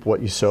 and you reap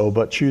what you sow,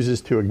 but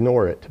chooses to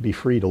ignore it to be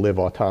free to live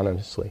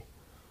autonomously.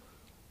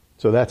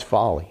 So that's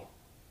folly.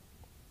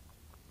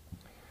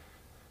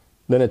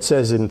 Then it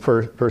says in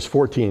verse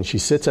 14, she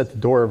sits at the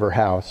door of her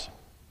house.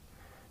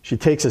 She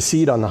takes a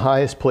seat on the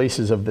highest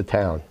places of the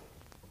town.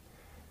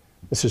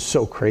 This is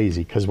so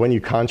crazy because when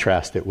you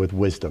contrast it with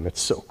wisdom,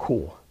 it's so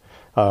cool.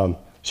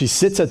 She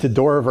sits at the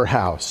door of her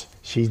house.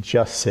 She's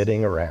just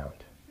sitting around.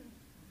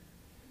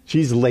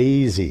 She's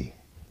lazy.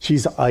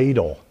 She's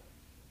idle.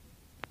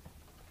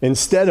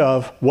 Instead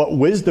of what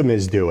wisdom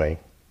is doing,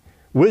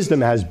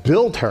 wisdom has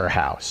built her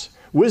house.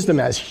 Wisdom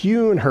has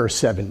hewn her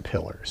 7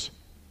 pillars.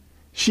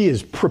 She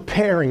is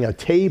preparing a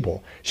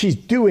table. She's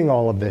doing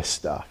all of this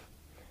stuff.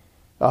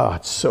 Oh,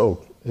 it's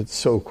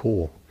so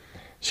cool.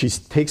 She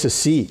takes a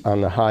seat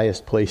on the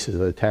highest places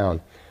of the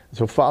town.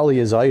 So folly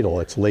is idle.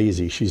 It's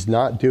lazy. She's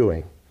not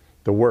doing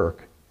the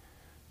work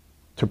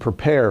to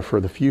prepare for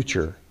the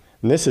future.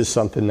 And this is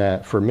something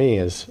that for me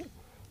is,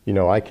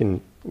 I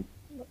can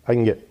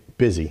get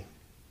busy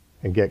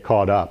and get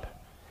caught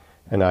up.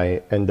 And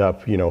I end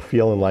up,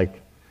 feeling like,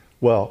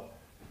 well,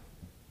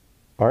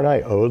 aren't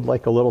I owed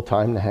like a little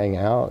time to hang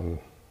out and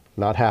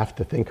not have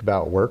to think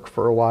about work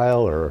for a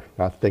while or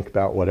not think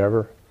about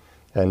whatever?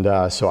 And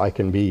so I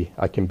can be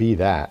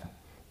that,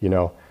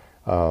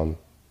 I'm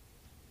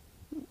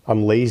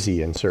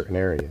lazy in certain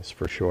areas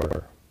for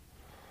sure.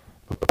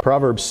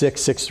 Proverbs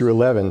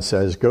 6:6-11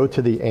 says, "Go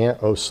to the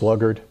ant, O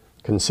sluggard,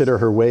 consider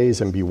her ways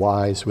and be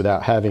wise,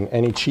 without having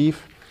any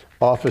chief,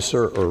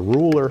 officer, or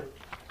ruler.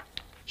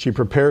 She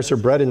prepares her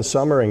bread in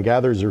summer and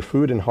gathers her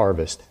food in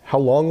harvest. How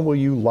long will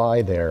you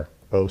lie there,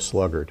 O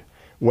sluggard?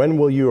 When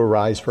will you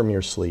arise from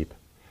your sleep?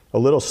 A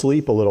little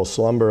sleep, a little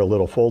slumber, a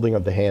little folding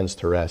of the hands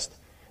to rest,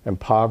 and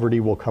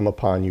poverty will come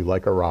upon you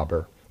like a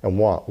robber, and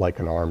want like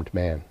an armed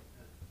man."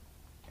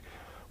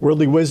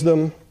 Worldly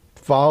wisdom,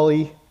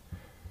 folly,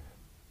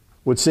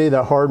 would say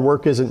that hard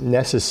work isn't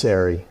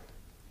necessary,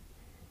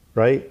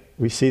 right?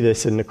 We see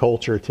this in the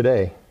culture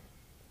today.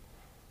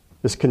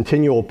 This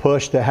continual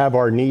push to have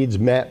our needs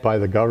met by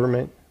the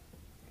government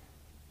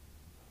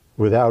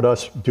without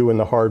us doing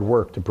the hard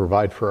work to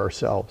provide for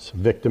ourselves.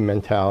 Victim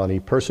mentality.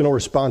 Personal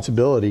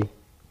responsibility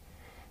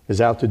is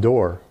out the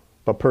door,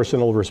 but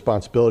personal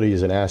responsibility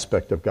is an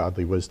aspect of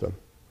godly wisdom.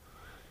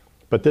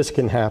 But this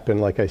can happen,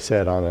 like I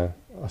said, on a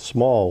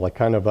small, like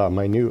kind of a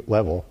minute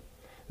level.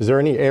 Is there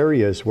any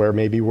areas where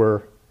maybe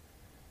we're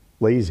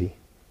lazy?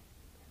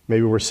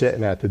 Maybe we're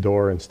sitting at the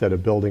door instead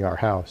of building our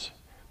house.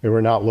 Maybe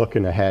we're not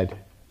looking ahead,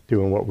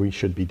 doing what we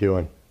should be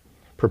doing,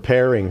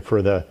 preparing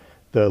for the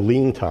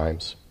lean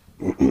times.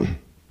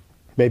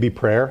 Maybe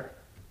prayer.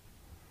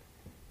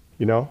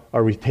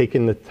 Are we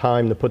taking the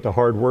time to put the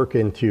hard work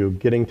into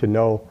getting to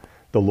know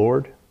the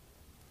Lord?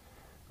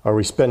 Are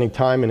we spending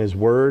time in His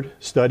Word,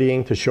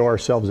 studying to show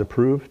ourselves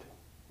approved?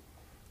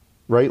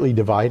 Rightly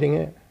dividing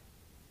it?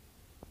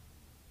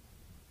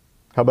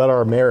 How about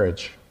our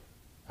marriage?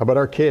 How about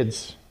our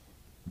kids?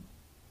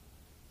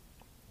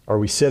 Are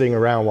we sitting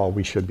around while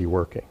we should be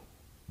working?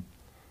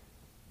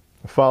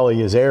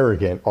 Folly is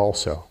arrogant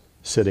also,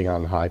 sitting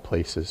on high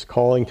places,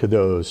 calling to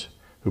those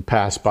who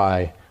pass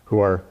by who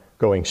are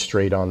going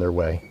straight on their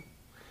way.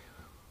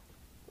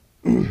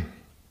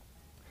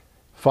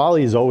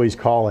 Folly is always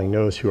calling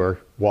those who are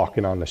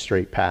walking on the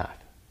straight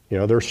path.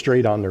 They're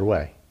straight on their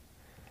way.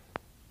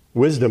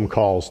 Wisdom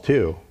calls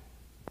too,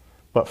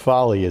 but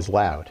folly is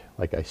loud,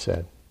 like I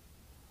said.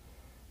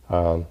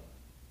 So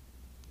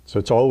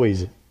it's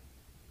always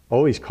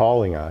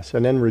calling us,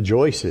 and then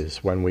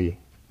rejoices when we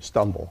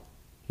stumble.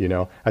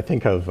 I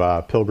think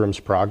of Pilgrim's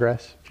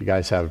Progress. If you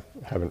guys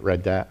haven't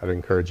read that, I'd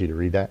encourage you to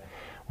read that.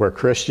 Where a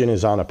Christian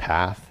is on a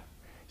path,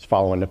 he's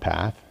following the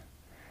path,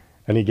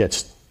 and he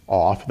gets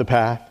off the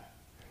path,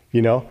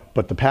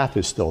 but the path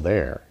is still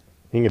there.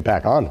 He can get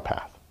back on the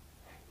path,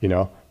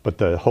 But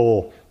the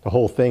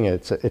whole thing,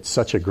 it's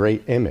such a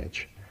great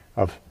image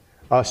of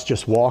us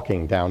just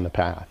walking down the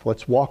path.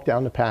 Let's walk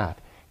down the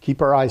path.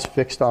 Keep our eyes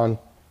fixed on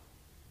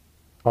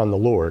the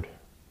Lord.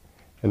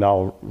 And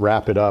I'll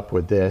wrap it up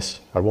with this.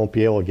 I won't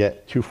be able to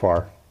get too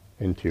far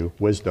into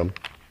wisdom.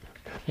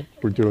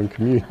 We're doing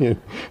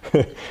communion.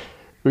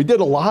 We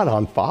did a lot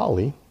on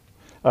folly.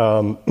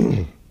 But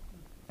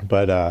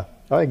I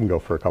can go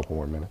for a couple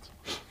more minutes.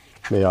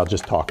 Maybe I'll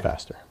just talk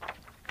faster.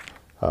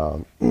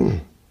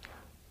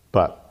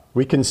 But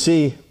we can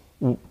see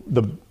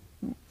the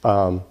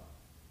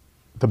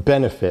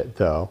benefit,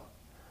 though.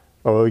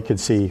 Oh, we can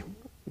see,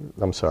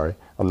 I'm sorry,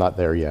 I'm not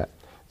there yet.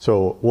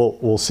 So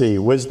we'll see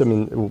wisdom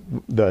in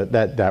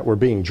that we're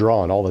being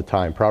drawn all the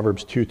time.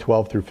 Proverbs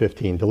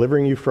 2:12-15,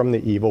 delivering you from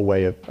the evil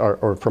way of,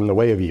 or from the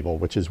way of evil,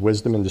 which is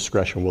wisdom and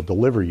discretion will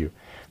deliver you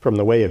from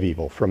the way of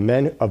evil, from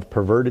men of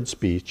perverted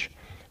speech,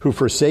 who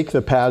forsake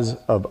the paths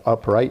of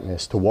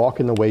uprightness to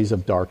walk in the ways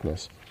of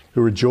darkness,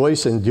 who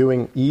rejoice in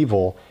doing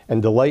evil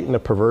and delight in the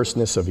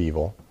perverseness of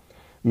evil,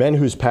 men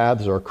whose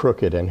paths are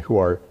crooked and who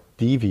are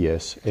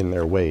devious in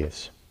their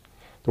ways.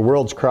 The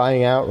world's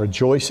crying out,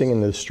 rejoicing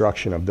in the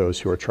destruction of those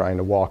who are trying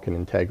to walk in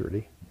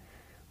integrity.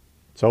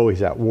 It's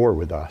always at war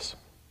with us.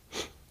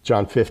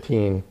 John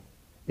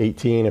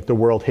 15:18, if the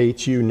world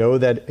hates you, know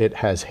that it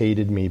has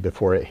hated me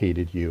before it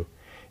hated you.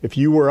 If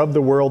you were of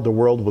the world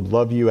would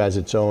love you as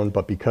its own,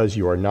 but because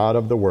you are not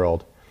of the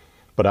world,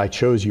 but I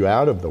chose you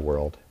out of the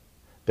world,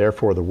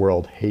 therefore the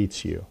world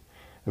hates you.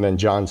 And then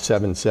John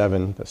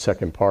 7:7, the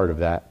second part of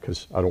that,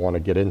 because I don't want to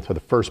get into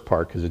the first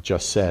part because it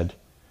just said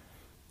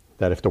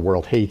that if the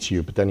world hates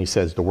you, but then he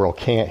says the world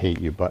can't hate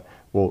you, but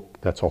well,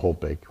 that's a whole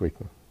big, we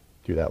can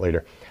do that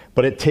later.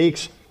 But it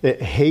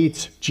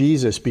hates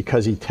Jesus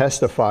because he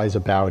testifies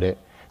about it,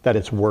 that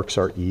its works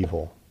are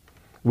evil.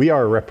 We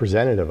are a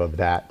representative of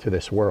that to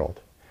this world.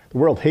 The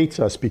world hates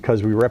us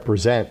because we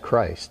represent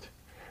Christ,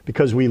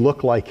 because we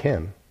look like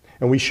him,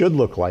 and we should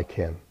look like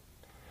him.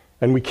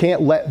 And we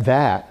can't let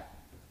that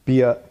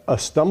be a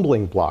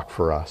stumbling block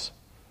for us.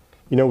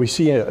 You know, we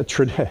see an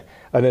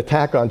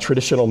attack on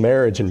traditional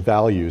marriage and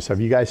values. Have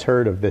you guys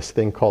heard of this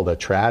thing called a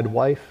trad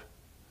wife?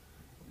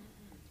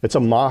 It's a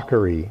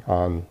mockery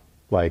on,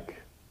 like,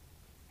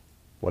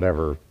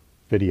 whatever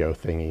video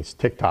thingies,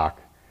 TikTok.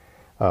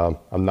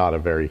 I'm not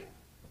very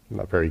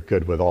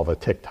good with all the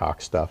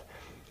TikTok stuff.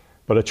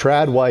 But a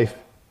trad wife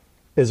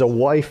is a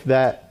wife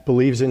that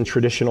believes in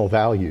traditional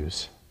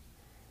values.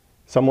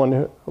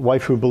 A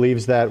wife who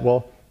believes that,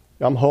 well,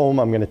 I'm home,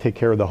 I'm going to take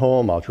care of the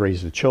home, I'll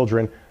raise the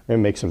children, I'm going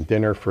to make some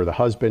dinner for the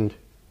husband.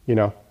 You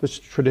know, this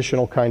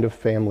traditional kind of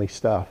family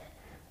stuff.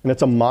 And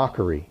it's a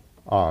mockery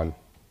on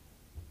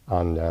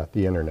the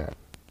internet.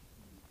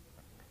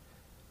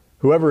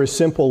 Whoever is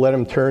simple, let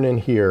him turn and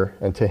hear,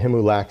 and to him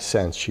who lacks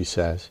sense, she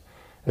says.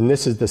 And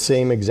this is the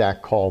same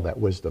exact call that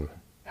wisdom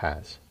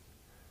has.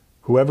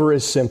 Whoever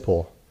is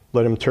simple,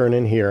 let him turn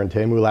and hear, and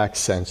to him who lacks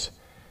sense,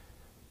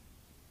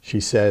 she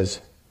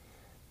says.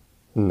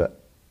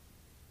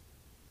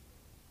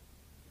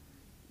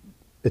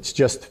 It's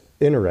just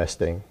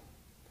interesting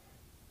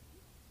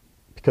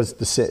because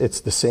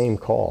it's the same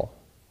call,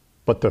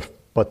 but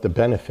the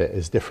benefit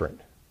is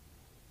different.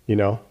 You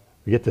know,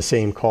 we get the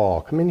same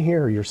call. Come in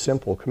here. You're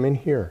simple. Come in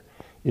here.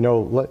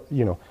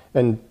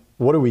 And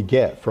what do we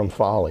get from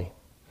Folly?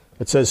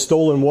 It says,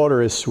 stolen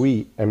water is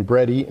sweet, and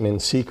bread eaten in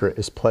secret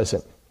is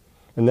pleasant.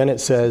 And then it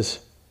says,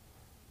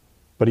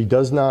 but he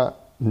does not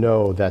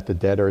know that the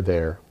dead are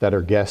there, that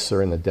her guests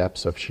are in the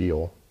depths of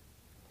Sheol.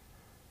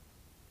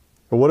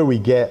 But what do we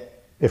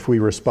get if we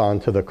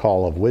respond to the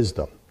call of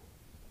wisdom?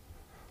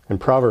 In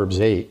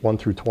Proverbs 8, 1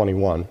 through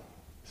 21,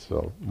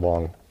 so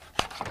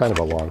kind of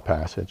a long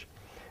passage.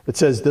 It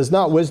says, does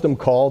not wisdom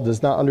call?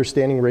 Does not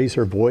understanding raise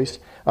her voice?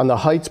 On the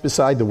heights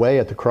beside the way,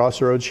 at the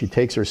crossroads, she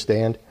takes her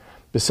stand.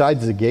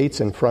 Beside the gates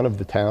in front of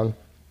the town,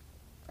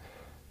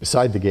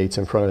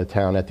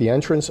 at the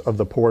entrance of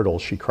the portal,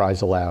 she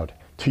cries aloud.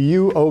 To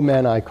you, O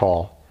men, I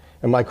call,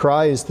 and my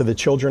cry is to the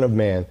children of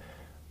man.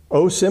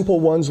 O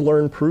simple ones,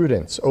 learn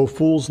prudence. O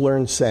fools,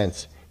 learn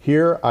sense.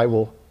 Hear,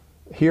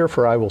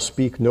 for I will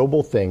speak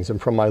noble things,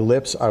 and from my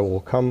lips will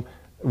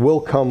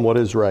come what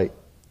is right.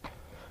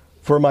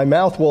 For my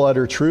mouth will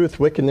utter truth.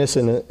 Wickedness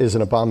is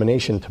an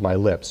abomination to my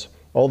lips.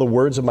 All the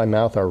words of my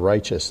mouth are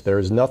righteous. There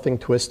is nothing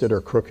twisted or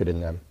crooked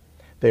in them.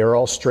 They are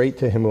all straight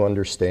to him who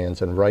understands,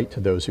 and right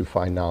to those who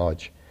find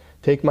knowledge.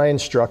 Take my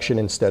instruction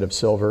instead of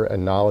silver,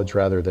 and knowledge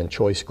rather than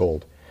choice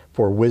gold.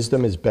 For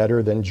wisdom is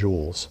better than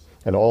jewels,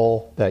 and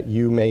all that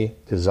you may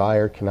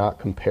desire cannot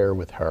compare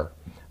with her.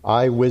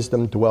 I,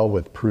 wisdom, dwell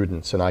with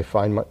prudence, and I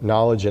find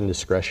knowledge and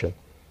discretion.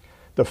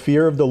 The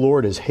fear of the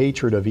Lord is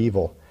hatred of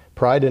evil.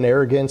 Pride and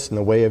arrogance in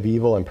the way of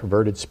evil and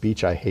perverted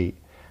speech I hate.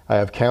 I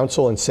have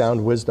counsel and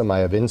sound wisdom. I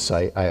have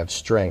insight. I have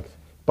strength.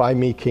 By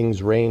me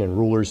kings reign and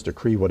rulers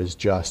decree what is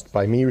just.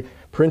 By me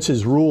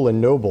princes rule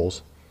and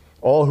nobles,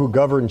 all who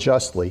govern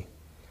justly.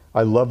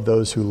 I love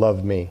those who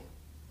love me,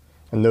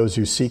 and those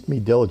who seek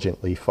me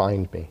diligently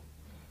find me.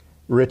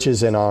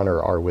 Riches and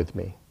honor are with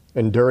me,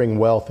 enduring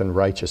wealth and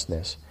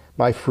righteousness.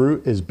 My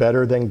fruit is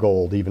better than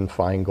gold, even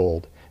fine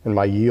gold, and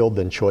my yield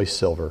than choice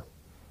silver.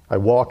 I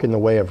walk in the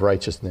way of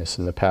righteousness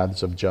in the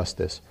paths of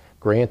justice,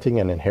 granting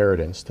an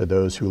inheritance to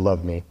those who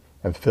love me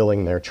and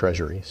filling their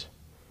treasuries.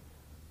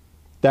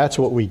 That's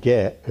what we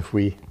get if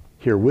we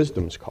hear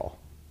wisdom's call.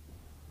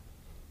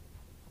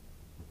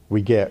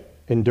 We get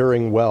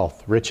enduring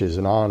wealth, riches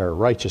and honor,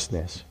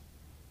 righteousness.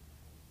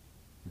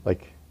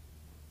 Like,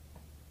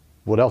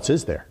 what else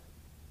is there?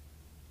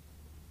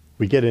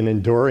 We get an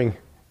enduring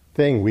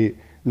thing. We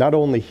not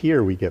only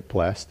here we get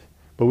blessed,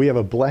 but we have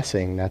a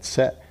blessing that's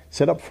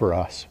set up for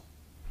us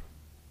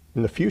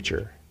in the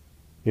future.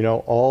 You know,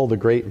 all the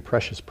great and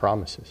precious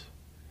promises.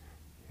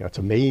 You know, it's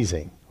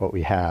amazing what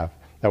we have.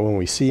 That when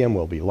we see him,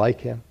 we'll be like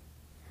him.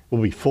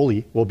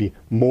 We'll be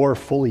more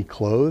fully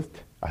clothed.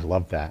 I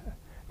love that.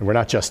 And we're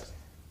not just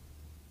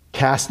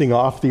casting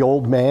off the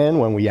old man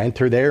when we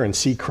enter there and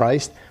see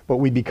Christ, but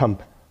we become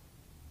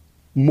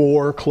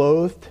more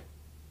clothed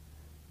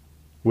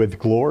with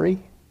glory.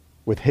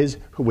 with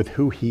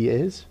who he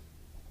is,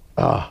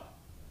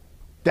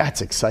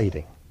 that's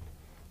exciting.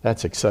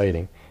 That's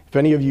exciting. If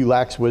any of you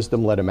lacks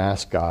wisdom, let him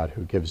ask God,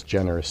 who gives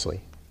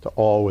generously to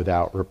all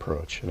without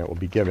reproach, and it will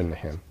be given to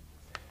him.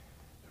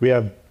 We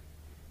have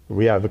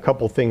a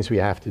couple things we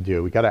have to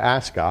do. We got to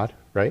ask God,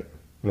 right?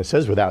 And it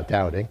says without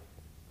doubting.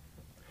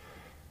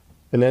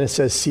 And then it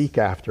says seek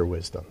after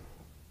wisdom.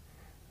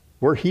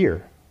 We're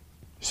here.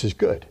 This is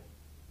good.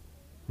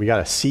 We got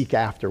to seek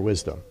after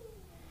wisdom.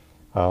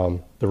 The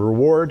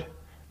reward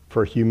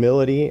for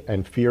humility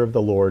and fear of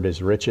the Lord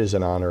is riches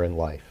and honor in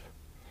life.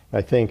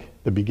 I think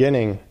the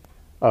beginning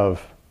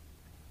of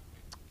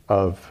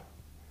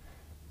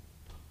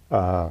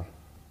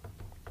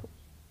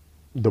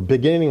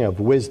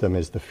wisdom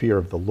is the fear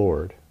of the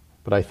Lord.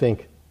 But I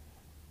think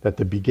that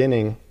the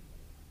beginning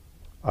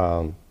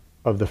of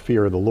the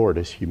fear of the Lord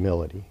is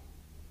humility.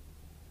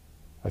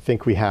 I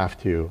think we have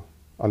to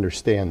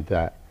understand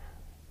that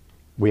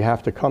we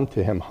have to come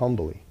to him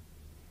humbly,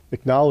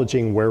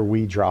 acknowledging where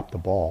we drop the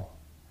ball,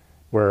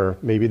 where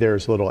maybe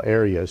there's little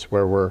areas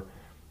where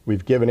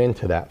we've given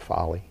into that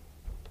folly,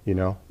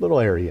 little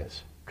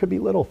areas. Could be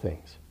little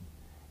things,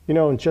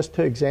 and just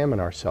to examine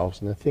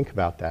ourselves and to think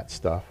about that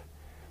stuff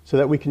so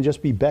that we can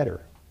just be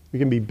better. We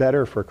can be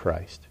better for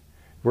Christ.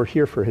 We're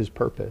here for his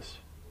purpose.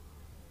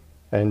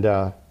 And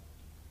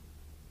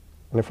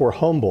if we're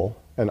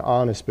humble and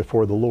honest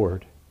before the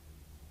Lord,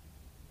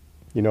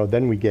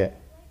 then we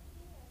get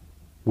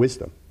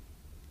wisdom.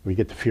 We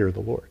get the fear of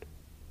the Lord.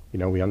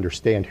 We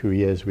understand who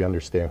he is. We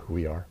understand who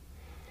we are.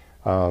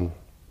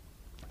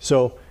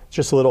 So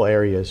just little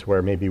areas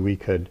where maybe we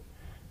could,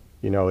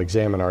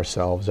 examine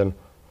ourselves. And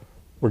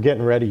we're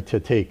getting ready to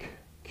take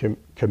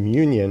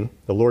communion,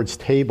 the Lord's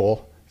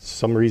table. For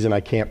some reason I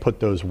can't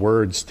put those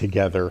words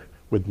together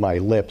with my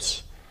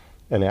lips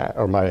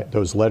or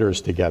those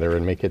letters together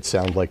and make it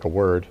sound like a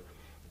word.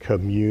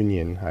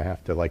 Communion, I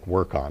have to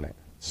work on it.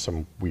 It's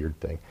some weird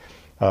thing.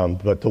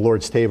 But the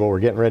Lord's table, we're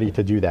getting ready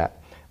to do that.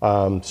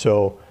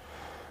 So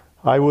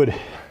I would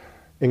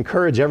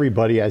encourage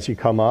everybody as you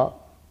come up,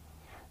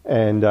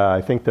 and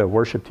I think the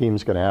worship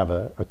team's going to have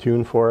a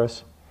tune for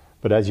us,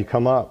 but as you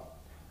come up,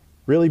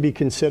 really be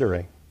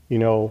considering,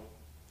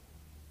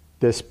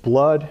 this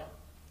blood,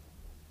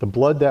 the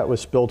blood that was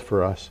spilled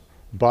for us,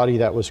 the body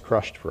that was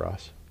crushed for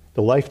us,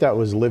 the life that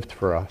was lived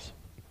for us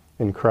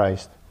in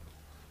Christ,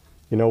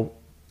 that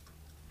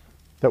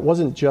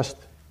wasn't just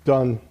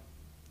done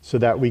so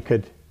that we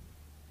could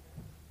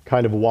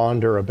kind of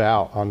wander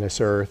about on this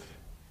earth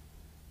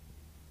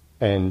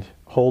and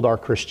hold our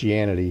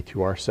Christianity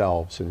to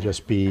ourselves and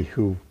just be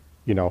who,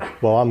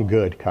 I'm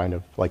good, kind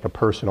of like a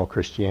personal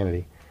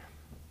Christianity.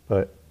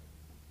 But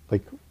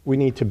we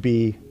need to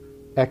be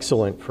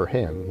excellent for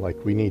him.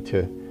 We need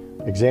to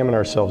examine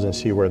ourselves and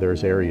see where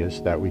there's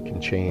areas that we can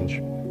change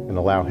and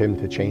allow him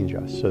to change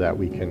us so that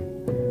we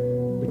can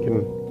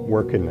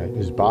work in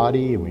his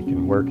body and we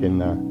can work in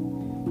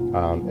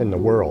the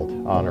world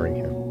honoring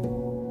him.